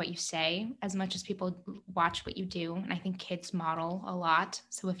listen to what you say as much as people watch what you do. And I think kids model a lot.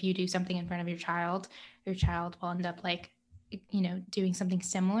 So if you do something in front of your child will end up like, doing something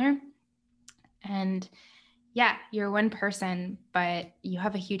similar. And yeah, you're one person, but you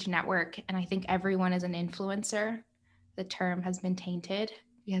have a huge network. And I think everyone is an influencer. The term has been tainted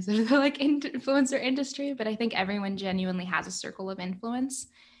because of the like influencer industry, but I think everyone genuinely has a circle of influence,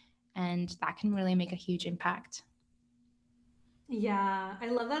 and that can really make a huge impact. Yeah, I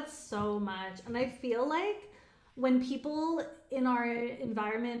love that so much. And I feel like when people in our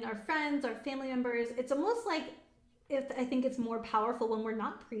environment, our friends, our family members, it's almost like if I think it's more powerful when we're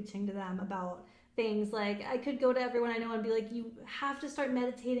not preaching to them about things. Like I could go to everyone I know and be like, you have to start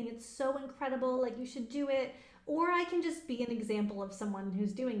meditating. It's so incredible. Like you should do it. Or I can just be an example of someone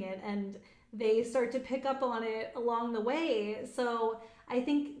who's doing it and they start to pick up on it along the way. So I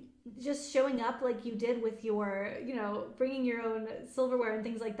think just showing up like you did with your, bringing your own silverware and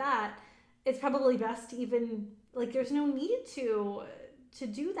things like that, it's probably best to even like there's no need to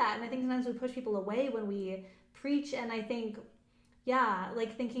do that. And I think sometimes we push people away when we preach. And I think, yeah,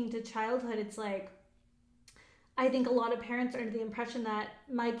 like thinking to childhood, it's like I think a lot of parents are under the impression that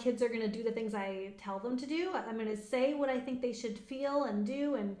my kids are going to do the things I tell them to do. I'm going to say what I think they should feel and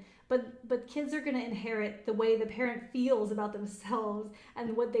do, and but kids are going to inherit the way the parent feels about themselves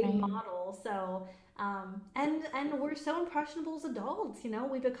and what they Right. model. So and we're so impressionable as adults.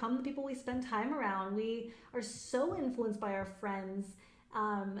 We become the people we spend time around. We are so influenced by our friends,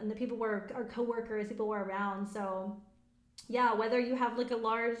 and the people we're our coworkers, people we're around. So yeah, whether you have like a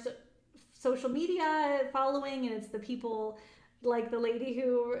large social media following and it's the people like the lady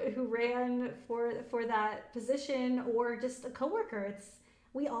who ran for that position or just a coworker, it's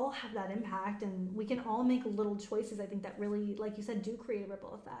we all have that impact and we can all make little choices, I think, that really, like you said, do create a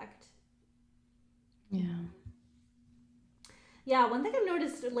ripple effect. Yeah. Yeah, one thing I've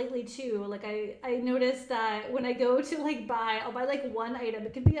noticed lately too, like I noticed that when I go to like I'll buy like one item.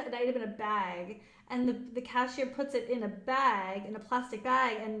 It could be an item in a bag, and the cashier puts it in a bag, in a plastic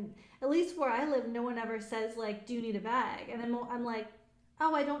bag, and at least where I live, no one ever says like, "Do you need a bag?" And I'm like,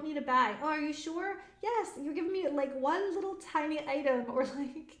 "Oh, I don't need a bag." "Oh, are you sure?" "Yes, you're giving me like one little tiny item or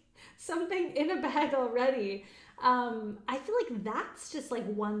like something in a bag already." I feel like that's just like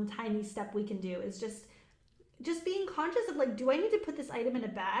one tiny step we can do is just being conscious of like, do I need to put this item in a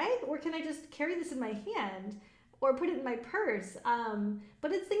bag or can I just carry this in my hand or put it in my purse?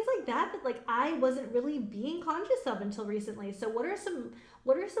 But it's things like that like I wasn't really being conscious of until recently. So what are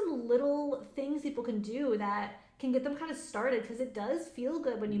some little things people can do that can get them kind of started, because it does feel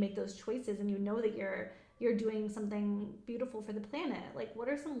good when you make those choices and you know that you're doing something beautiful for the planet. Like what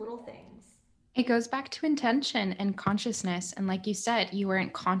are some little things? It goes back to intention and consciousness. And like you said, you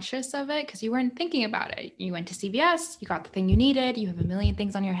weren't conscious of it because you weren't thinking about it. You went to CVS, you got the thing you needed, you have a million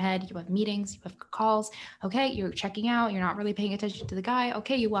things on your head, you have meetings, you have calls. Okay, you're checking out, you're not really paying attention to the guy.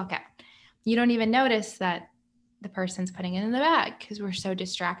 Okay, you walk out. You don't even notice that the person's putting it in the bag because we're so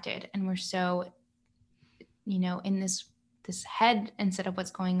distracted and we're so, in this head instead of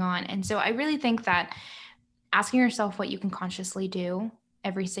what's going on. And so I really think that asking yourself what you can consciously do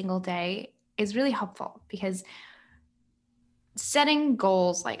every single day is really helpful, because setting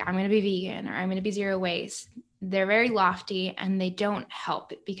goals like I'm going to be vegan or I'm going to be zero waste, they're very lofty and they don't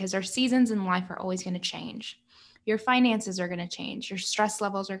help because our seasons in life are always going to change. your finances are going to change, your stress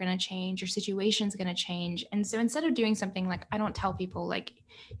levels are going to change, your situation's going to change. And so instead of doing something like, I don't tell people like,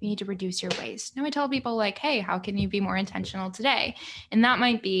 you need to reduce your waste. No, I tell people like, hey, how can you be more intentional today? And that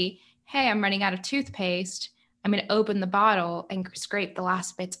might be, hey, I'm running out of toothpaste. I'm going to open the bottle and scrape the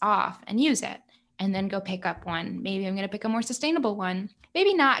last bits off and use it, and then go pick up one. Maybe I'm going to pick a more sustainable one.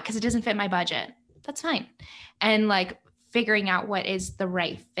 Maybe not, because it doesn't fit my budget. That's fine. And like figuring out what is the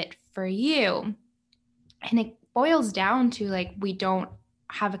right fit for you. And it boils down to like, we don't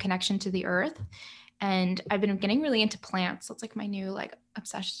have a connection to the earth. And I've been getting really into plants. That's like my new like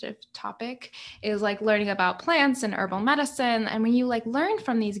obsessive topic, is like learning about plants and herbal medicine. And when you like learn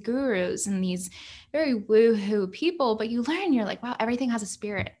from these gurus and these very woo-hoo people, but you learn, you're like, wow, everything has a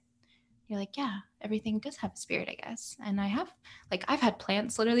spirit. You're like, yeah, everything does have a spirit, I guess. And I've had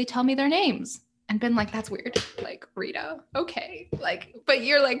plants literally tell me their names and been like, that's weird. Like, Rita, okay. Like, but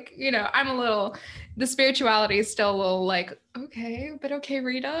you're like, the spirituality is still a little like, okay, but okay,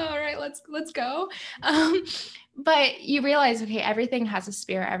 Rita, all right, let's go. But you realize, okay, everything has a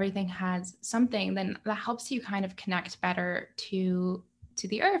spirit, everything has something, then that helps you kind of connect better to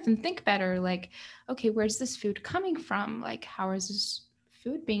the earth and think better. Like, okay, where's this food coming from? Like, how is this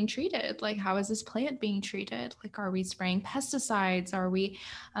food being treated? Like, how is this plant being treated? Like, are we spraying pesticides? Are we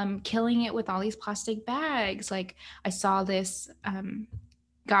killing it with all these plastic bags? Like, I saw this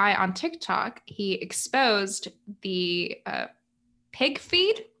guy on TikTok. He exposed the pig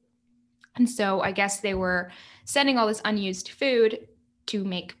feed. And so I guess they were sending all this unused food to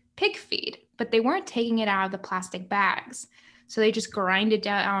make pig feed, but they weren't taking it out of the plastic bags. So they just grind it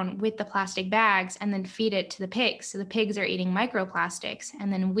down with the plastic bags and then feed it to the pigs. So the pigs are eating microplastics,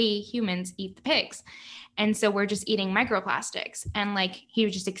 and then we humans eat the pigs. And so we're just eating microplastics. And like, he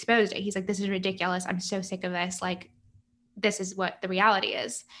just exposed it. He's like, this is ridiculous. I'm so sick of this. Like, this is what the reality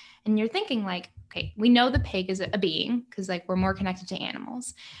is. And you're thinking like, okay, we know the pig is a being because like we're more connected to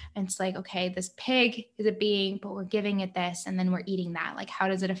animals. And it's like, okay, this pig is a being, but we're giving it this and then we're eating that. Like, how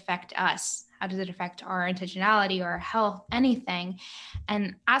does it affect us? How does it affect our intentionality or our health, anything?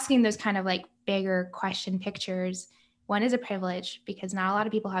 And asking those kind of like bigger question pictures, one is a privilege because not a lot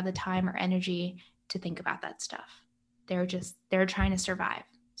of people have the time or energy to think about that stuff. They're trying to survive.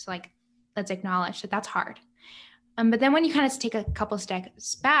 So like, let's acknowledge that that's hard. But then when you kind of take a couple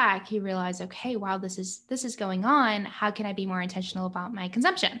steps back, you realize, okay, wow, this is going on. How can I be more intentional about my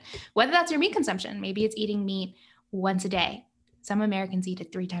consumption? Whether that's your meat consumption, maybe it's eating meat once a day. Some Americans eat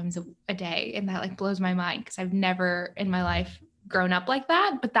it 3 times a day. And that like blows my mind because I've never in my life grown up like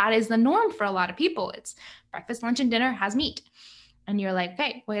that. But that is the norm for a lot of people. It's breakfast, lunch, and dinner has meat. And you're like,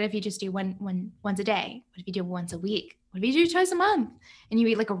 okay, what if you just do once a day? What if you do once a week? What if you do twice a month? And you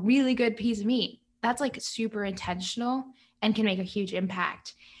eat like a really good piece of meat? That's like super intentional and can make a huge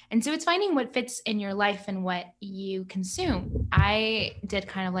impact. And so it's finding what fits in your life and what you consume. I did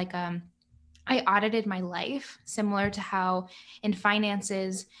kind of like, I audited my life, similar to how in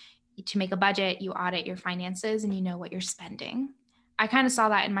finances, to make a budget, you audit your finances and you know what you're spending. I kind of saw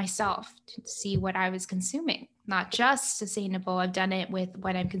that in myself to see what I was consuming, not just sustainable. I've done it with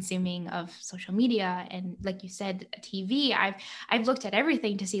what I'm consuming of social media and, like you said, TV. I've looked at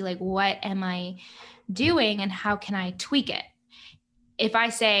everything to see like, what am I doing and how can I tweak it? If I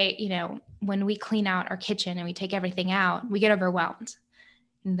say, when we clean out our kitchen and we take everything out, we get overwhelmed.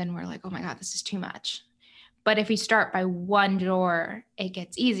 And then we're like, oh my God, this is too much. But if we start by one drawer, it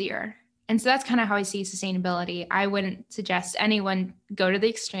gets easier. And so that's kind of how I see sustainability. I wouldn't suggest anyone go to the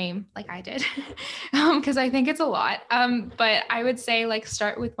extreme like I did, because I think it's a lot. But I would say like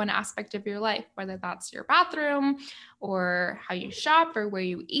start with one aspect of your life, whether that's your bathroom or how you shop or where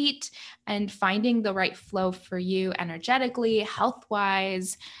you eat, and finding the right flow for you energetically,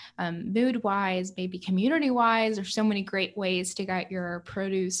 health-wise, mood-wise, maybe community-wise. There's so many great ways to get your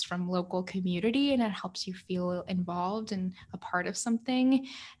produce from local community, and it helps you feel involved and a part of something.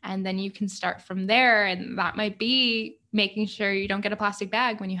 And then you can start from there. And that might be making sure you don't get a plastic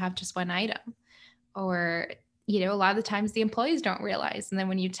bag when you have just one item. Or, a lot of the times the employees don't realize. And then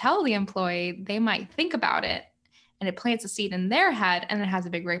when you tell the employee, they might think about it and it plants a seed in their head and it has a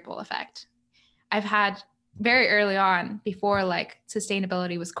big ripple effect. I've had very early on, before like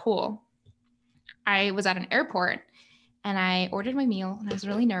sustainability was cool, I was at an airport and I ordered my meal and I was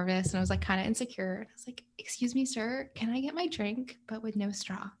really nervous and I was like kind of insecure. I was like, excuse me, sir, can I get my drink, but with no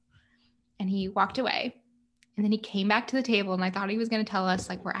straw? And he walked away. And then he came back to the table and I thought he was going to tell us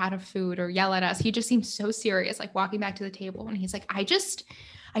like we're out of food or yell at us. He just seemed so serious, like walking back to the table. And he's like, I just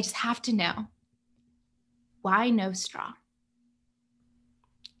have to know, why no straw?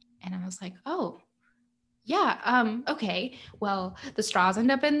 And I was like, oh, yeah, okay, well, the straws end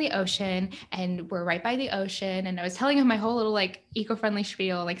up in the ocean and we're right by the ocean. And I was telling him my whole little like eco-friendly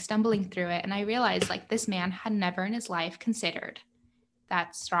spiel, like stumbling through it. And I realized like this man had never in his life considered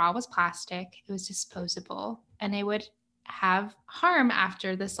that straw was plastic, it was disposable, and it would have harm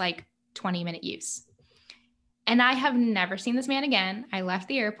after this like 20-minute use. And I have never seen this man again. I left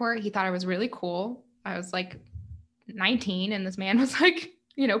the airport. He thought I was really cool. I was like 19 and this man was like,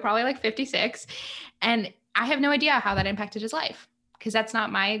 probably like 56. And I have no idea how that impacted his life because that's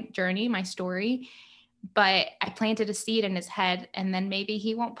not my journey, my story. But I planted a seed in his head, and then maybe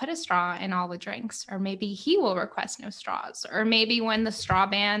he won't put a straw in all the drinks, or maybe he will request no straws, or maybe when the straw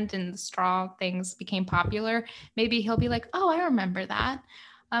ban and the straw things became popular, maybe he'll be like, oh, I remember that.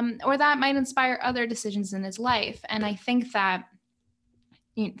 Or that might inspire other decisions in his life. And I think that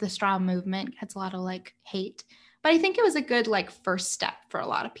the straw movement gets a lot of like hate, but I think it was a good like first step for a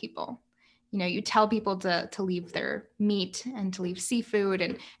lot of people. You tell people to leave their meat and to leave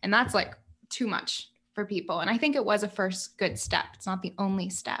seafood, and that's like too much for people. And I think it was a first good step. It's not the only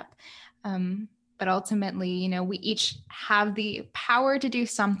step. But ultimately, we each have the power to do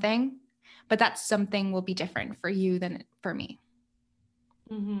something, but that something will be different for you than for me.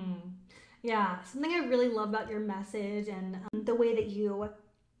 Mm-hmm. Yeah, something I really love about your message and the way that you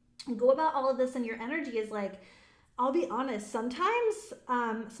go about all of this and your energy is like, I'll be honest, sometimes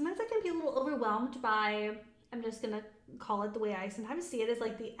I can be a little overwhelmed by, I'm just gonna call it the way I sometimes see it, as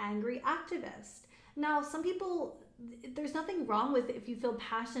like the angry activist. Now, some people, there's nothing wrong with if you feel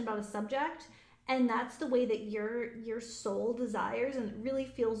passionate about a subject and that's the way that your soul desires and it really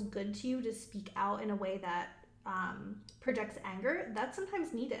feels good to you to speak out in a way that projects anger. That's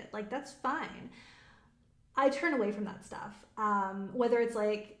sometimes needed. Like that's fine. I turn away from that stuff. Whether it's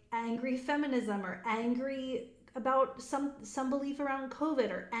like angry feminism or angry about some belief around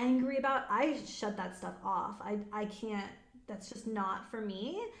COVID or angry about, I shut that stuff off. I can't. That's just not for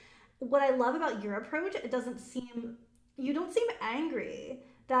me. What I love about your approach, it doesn't seem, you don't seem angry.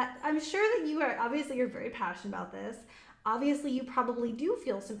 That I'm sure that you are, obviously you're very passionate about this. Obviously you probably do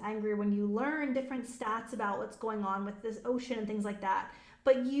feel some anger when you learn different stats about what's going on with this ocean and things like that.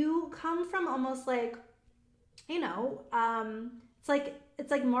 But you come from almost like,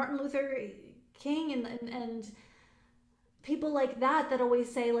 it's like Martin Luther King and people like that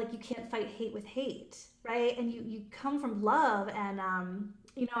always say like you can't fight hate with hate, right? And you come from love, and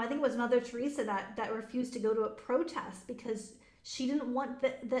I think it was Mother Teresa that refused to go to a protest because she didn't want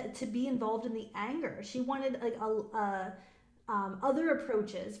the to be involved in the anger. She wanted like other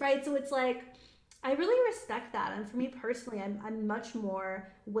approaches, right? So it's like I really respect that. And for me personally, I'm much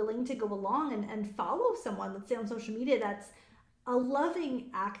more willing to go along and follow someone, let's say on social media, that's a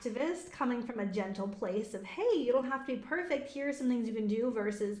loving activist coming from a gentle place of, hey, you don't have to be perfect. Here are some things you can do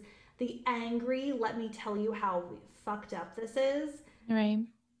versus the angry, let me tell you how fucked up this is. Right.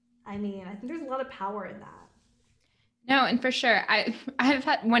 I mean, I think there's a lot of power in that. No, and for sure, I've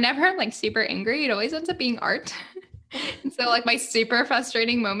had, whenever I'm like super angry, it always ends up being art. And so like my super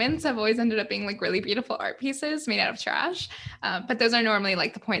frustrating moments have always ended up being like really beautiful art pieces made out of trash. But those are normally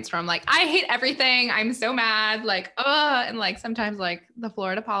like the points where I'm like, I hate everything. I'm so mad. Like, and like sometimes like the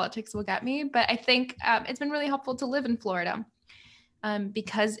Florida politics will get me. But I think it's been really helpful to live in Florida.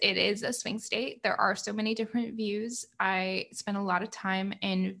 Because it is a swing state. There are so many different views. I spent a lot of time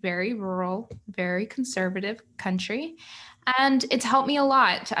in very rural, very conservative country, and it's helped me a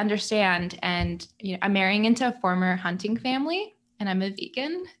lot to understand. And I'm marrying into a former hunting family, and I'm a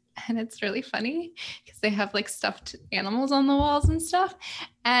vegan, and it's really funny because they have like stuffed animals on the walls and stuff.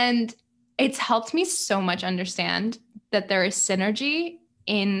 And it's helped me so much understand that there is synergy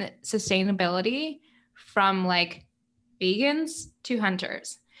in sustainability from like vegans to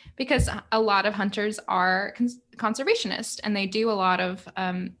hunters, because a lot of hunters are conservationists and they do a lot of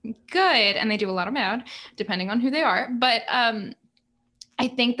good and they do a lot of bad depending on who they are. But I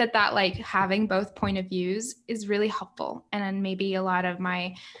think that like having both point of views is really helpful. And then maybe a lot of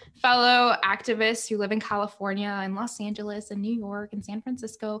my fellow activists who live in California and Los Angeles and New York and San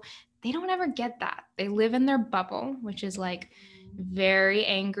Francisco, they don't ever get that. They live in their bubble, which is like very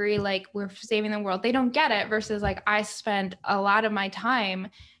angry, like we're saving the world. They don't get it. Versus like I spent a lot of my time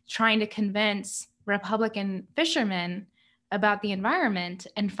trying to convince Republican fishermen about the environment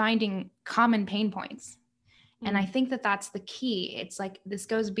and finding common pain points. And I think that that's the key. It's like this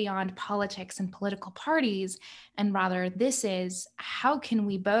goes beyond politics and political parties, and rather this is how can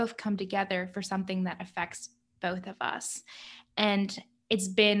we both come together for something that affects both of us. And it's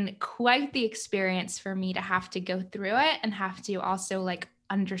been quite the experience for me to have to go through it and have to also like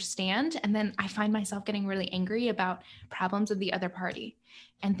understand. And then I find myself getting really angry about problems of the other party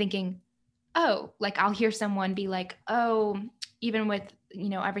and thinking, oh, like I'll hear someone be like, oh, even with,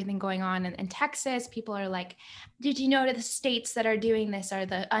 everything going on in Texas, people are like, did you know that the states that are doing this are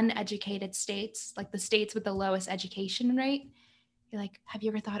the uneducated states, like the states with the lowest education rate? You're like, have you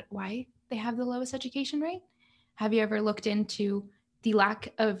ever thought why they have the lowest education rate? Have you ever looked into the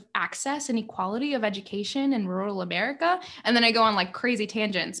lack of access and equality of education in rural America? And then I go on like crazy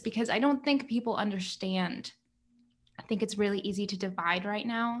tangents because I don't think people understand. I think it's really easy to divide right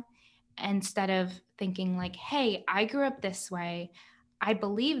now instead of thinking like, hey, I grew up this way, I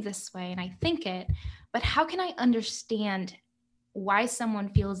believe this way, and I think it, but how can I understand why someone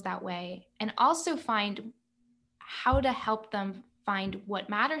feels that way and also find how to help them find what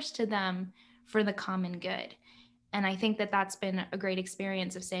matters to them for the common good? And I think that that's been a great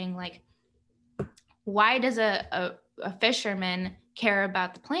experience of saying like, why does a fisherman care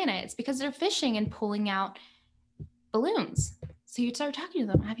about the planet? It's because they're fishing and pulling out balloons. So you'd start talking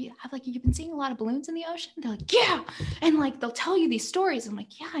to them. You've been seeing a lot of balloons in the ocean? They're like, yeah. And like, they'll tell you these stories. I'm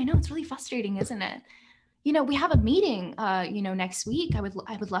like, yeah, I know. It's really frustrating, isn't it? We have a meeting, next week. I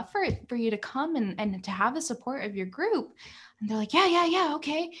would love for you to come and to have the support of your group. And they're like, yeah,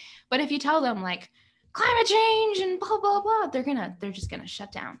 okay. But if you tell them like climate change and blah, blah, blah, they're just going to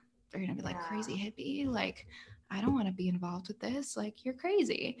shut down. They're going to be like, crazy hippie. Like, I don't want to be involved with this. Like, you're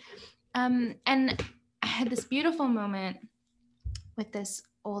crazy. And I had this beautiful moment with this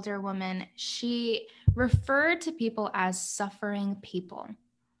older woman. She referred to people as suffering people.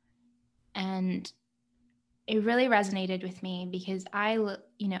 And it really resonated with me because I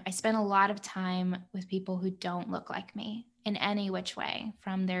spend a lot of time with people who don't look like me in any which way,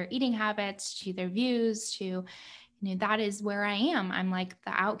 from their eating habits to their views to, that is where I am. I'm like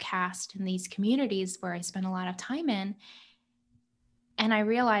the outcast in these communities where I spend a lot of time in. And I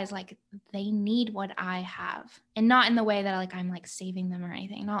realize like they need what I have, and not in the way that like I'm like saving them or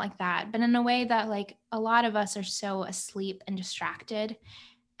anything, not like that, but in a way that like a lot of us are so asleep and distracted,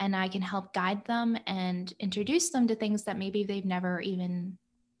 and I can help guide them and introduce them to things that maybe they've never even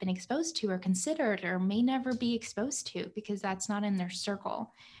been exposed to or considered or may never be exposed to because that's not in their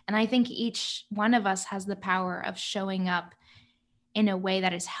circle. And I think each one of us has the power of showing up in a way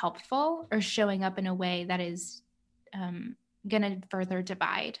that is helpful or showing up in a way that is going to further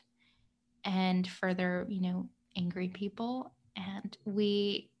divide and further, angry people. And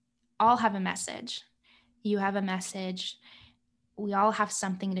we all have a message. You have a message. We all have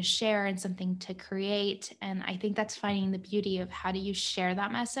something to share and something to create. And I think that's finding the beauty of how do you share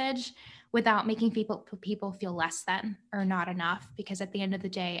that message without making people feel less than or not enough, because at the end of the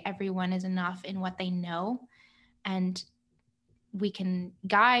day, everyone is enough in what they know. And we can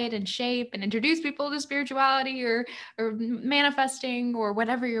guide and shape and introduce people to spirituality or manifesting or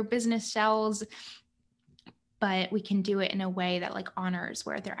whatever your business sells, but we can do it in a way that like honors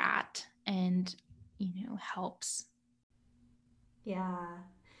where they're at and helps. Yeah.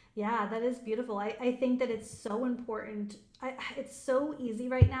 Yeah, that is beautiful. I think that it's so important. It's so easy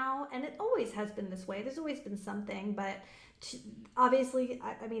right now, and it always has been this way. There's always been something, but to, obviously,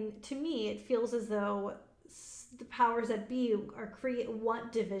 I mean, to me, it feels as though the powers that be are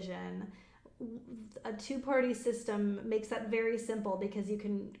want division. A two-party system makes that very simple because you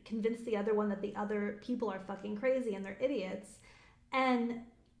can convince the other one that the other people are fucking crazy and they're idiots. And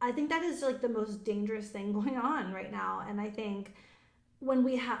I think that is like the most dangerous thing going on right now. And I think when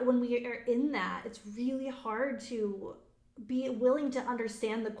we are in that, it's really hard to be willing to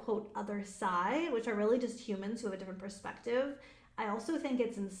understand the quote other side, which are really just humans who have a different perspective. I also think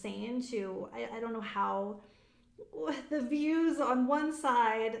it's insane to I don't know how the views on one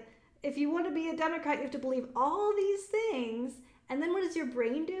side, if you want to be a Democrat, you have to believe all these things. And then what does your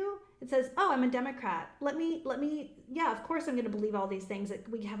brain do? It says, "Oh, I'm a Democrat. Yeah, of course I'm going to believe all these things."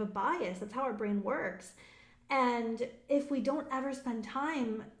 We have a bias. That's how our brain works. And if we don't ever spend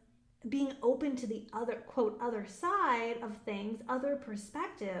time being open to the other quote other side of things, other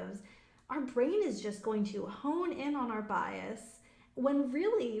perspectives, our brain is just going to hone in on our bias when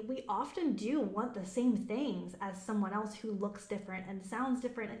really we often do want the same things as someone else who looks different and sounds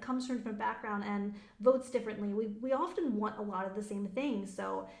different and comes from a different background and votes differently. We often want a lot of the same things.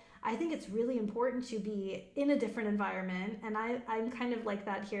 So I think it's really important to be in a different environment. And I'm kind of like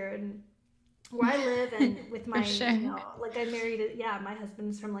that here in where I live, and with For my, sure. like I married, yeah, my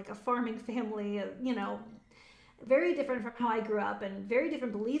husband's from like a farming family, very different from how I grew up and very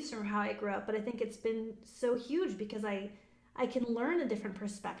different beliefs from how I grew up. But I think it's been so huge because I can learn a different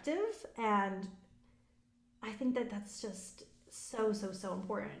perspective, and I think that that's just so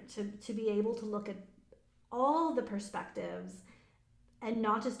important to be able to look at all the perspectives and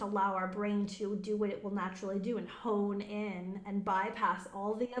not just allow our brain to do what it will naturally do and hone in and bypass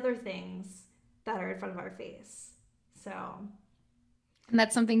all the other things that are in front of our face. So, And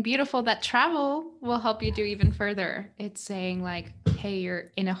that's something beautiful that travel will help you do even further. It's saying like, hey,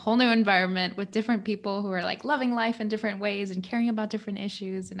 you're in a whole new environment with different people who are like loving life in different ways and caring about different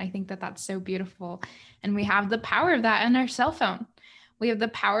issues. And I think that that's so beautiful. And we have the power of that in our cell phone. We have the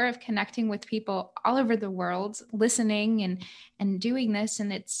power of connecting with people all over the world, listening and doing this.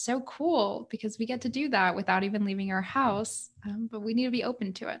 And it's so cool because we get to do that without even leaving our house. But we need to be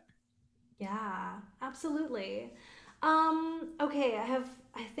open to it. yeah, absolutely. Okay,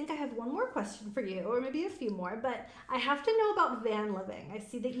 I think I have one more question for you, or maybe a few more, but I have to know about van living. I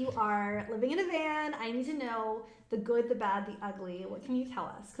see that you are living in a van. I need to know the good, the bad, the ugly. What can you tell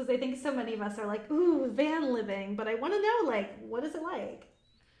us? Because I think so many of us are like, ooh, van living, but I want to know, like, what is it like?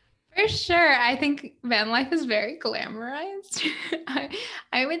 For sure. I think van life is very glamorized.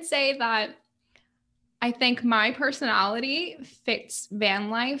 I would say that I think my personality fits van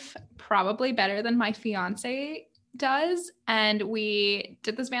life probably better than my fiance does. And we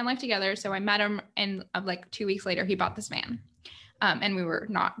did this van life together. So I met him, and like 2 weeks later, he bought this van. And we were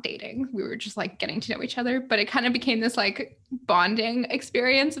not dating. We were just like getting to know each other. But it kind of became this like bonding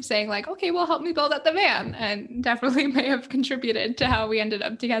experience of saying like, okay, well, help me build out the van. And definitely may have contributed to how we ended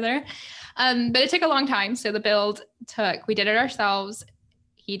up together. But it took a long time. So the build we did it ourselves.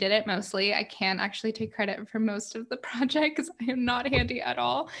 He did it mostly. I can't actually take credit for most of the project because I am not handy at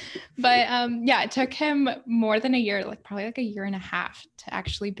all. But yeah, it took him more than a year, like probably like a year and a half to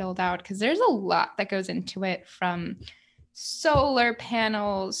actually build out, because there's a lot that goes into it, from solar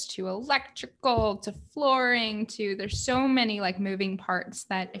panels to electrical to flooring to there's so many like moving parts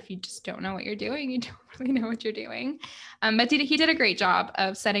that if you just don't know what you're doing, you don't really know what you're doing. But he did a great job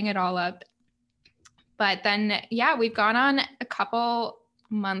of setting it all up. But then, yeah, we've gone on a couple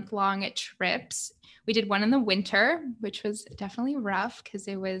month-long trips. We did one in the winter, which was definitely rough because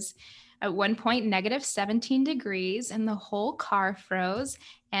it was at one point negative 17 degrees and the whole car froze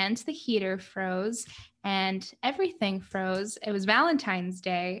and the heater froze and everything froze. It was Valentine's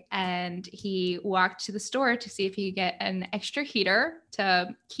Day, and he walked to the store to see if he could get an extra heater to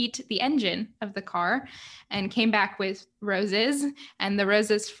heat the engine of the car, and came back with roses, and the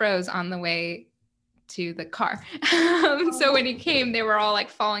roses froze on the way to the car. So when he came, they were all like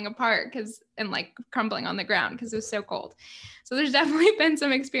falling apart and like crumbling on the ground because it was so cold. So there's definitely been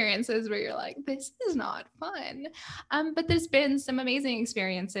some experiences where you're like, this is not fun. But there's been some amazing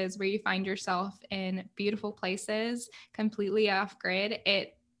experiences where you find yourself in beautiful places, completely off grid.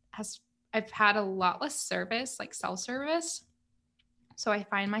 I've had a lot less service, like cell service. So I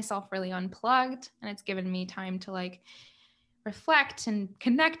find myself really unplugged, and it's given me time to like reflect and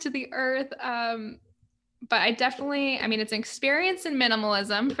connect to the earth. But I mean, it's an experience in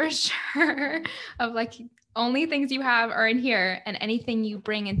minimalism for sure, of like only things you have are in here, and anything you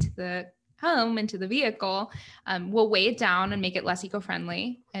bring into the home, into the vehicle, will weigh it down and make it less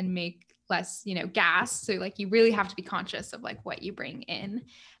eco-friendly and make less, gas. So like you really have to be conscious of like what you bring in.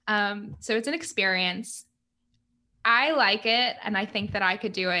 So it's an experience. I like it, and I think that I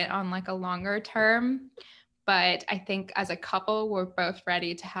could do it on like a longer term, but I think as a couple, we're both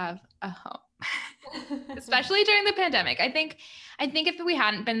ready to have a home. Especially during the pandemic. I think if we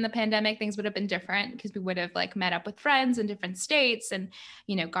hadn't been in the pandemic, things would have been different, because we would have like met up with friends in different states and,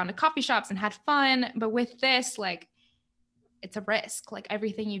 gone to coffee shops and had fun. But with this, like, it's a risk. Like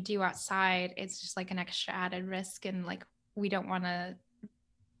everything you do outside, it's just like an extra added risk. And like, we don't want to,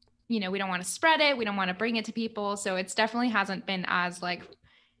 we don't want to spread it. We don't want to bring it to people. So it's definitely hasn't been as like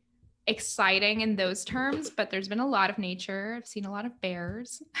exciting in those terms, but there's been a lot of nature. I've seen a lot of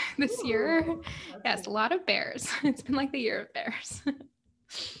bears this year. Yes, a lot of bears. It's been like the year of bears.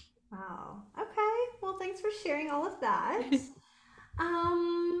 Wow. Okay. Well, thanks for sharing all of that.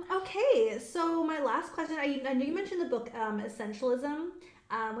 Okay. So my last question, I know you mentioned the book Essentialism,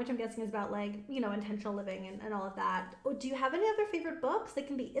 which I'm guessing is about like, intentional living and all of that. Oh, do you have any other favorite books that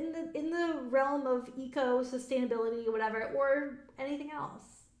can be in the realm of eco sustainability or whatever, or anything else?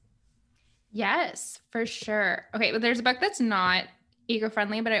 Yes, for sure. Okay, but there's a book that's not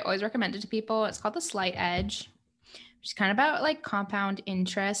eco-friendly, but I always recommend it to people. It's called The Slight Edge, which is kind of about like compound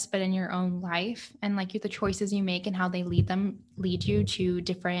interest, but in your own life, and like the choices you make and how they lead you to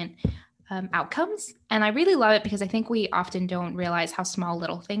different outcomes. And I really love it because I think we often don't realize how small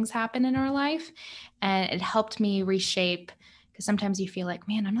little things happen in our life. And it helped me reshape, because sometimes you feel like,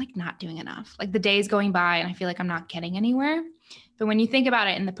 man, I'm like not doing enough. Like the day's going by and I feel like I'm not getting anywhere. But when you think about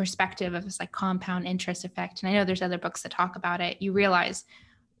it in the perspective of this like compound interest effect, and I know there's other books that talk about it, you realize,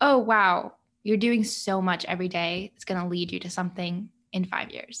 oh, wow, you're doing so much every day. It's going to lead you to something in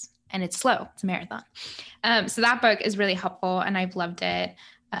 5 years. And it's slow. It's a marathon. So that book is really helpful and I've loved it.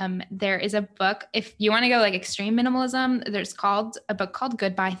 There is a book, if you want to go like extreme minimalism, there's a book called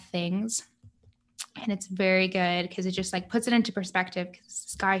Goodbye Things. And it's very good because it just like puts it into perspective. Because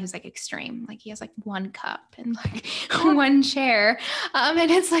this guy who's like extreme, like he has like one cup and like one chair, and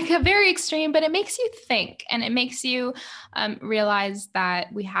it's like a very extreme, but it makes you think and it makes you realize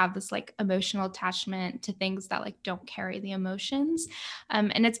that we have this like emotional attachment to things that like don't carry the emotions.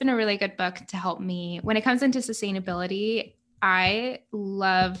 And it's been a really good book to help me when it comes into sustainability. I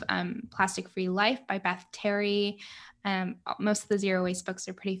love Plastic Free Life by Beth Terry. Most of the zero waste books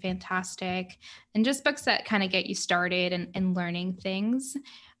are pretty fantastic and just books that kind of get you started and learning things.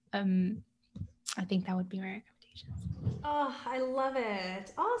 I think that would be my recommendations. Oh, I love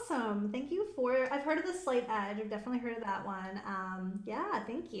it. Awesome. Thank you for, I've heard of the Slight Edge. I've definitely heard of that one. Yeah,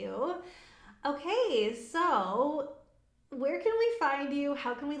 thank you. Okay, so where can we find you?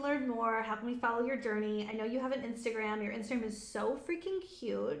 How can we learn more? How can we follow your journey? I know you have an Instagram. Your Instagram is so freaking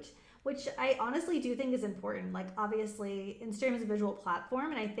cute, which I honestly do think is important. Like, obviously, Instagram is a visual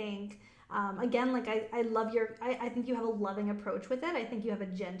platform, and I think, again, like, I love I think you have a loving approach with it. I think you have a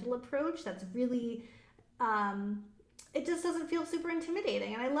gentle approach that's really, um, it just doesn't feel super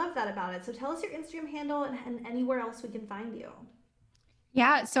intimidating, and I love that about it. So tell us your Instagram handle and anywhere else we can find you.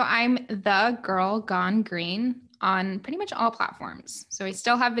 Yeah, so I'm the girl gone green on pretty much all platforms. So I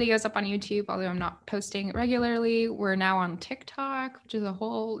still have videos up on YouTube, although I'm not posting regularly. We're now on TikTok, which is a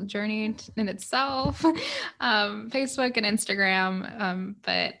whole journey in itself, Facebook and Instagram.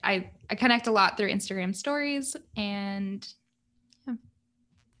 But I connect a lot through Instagram stories and yeah.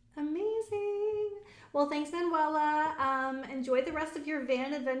 Amazing. Well, thanks, Manuela. Enjoy the rest of your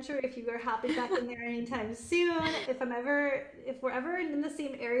van adventure if you are hopping back in there anytime soon. If we're ever in the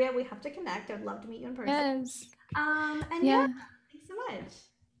same area, we have to connect. I'd love to meet you in person. Yes. And yeah, Yeah. thanks so much.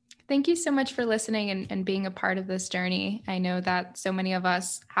 Thank you so much for listening and being a part of this journey. I know that so many of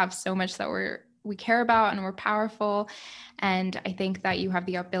us have so much that we care about and we're powerful. And I think that you have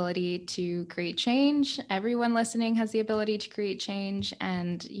the ability to create change. Everyone listening has the ability to create change.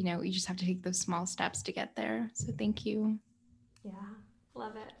 And, you just have to take those small steps to get there. So thank you. Yeah,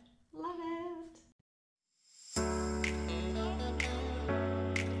 love it. Love it.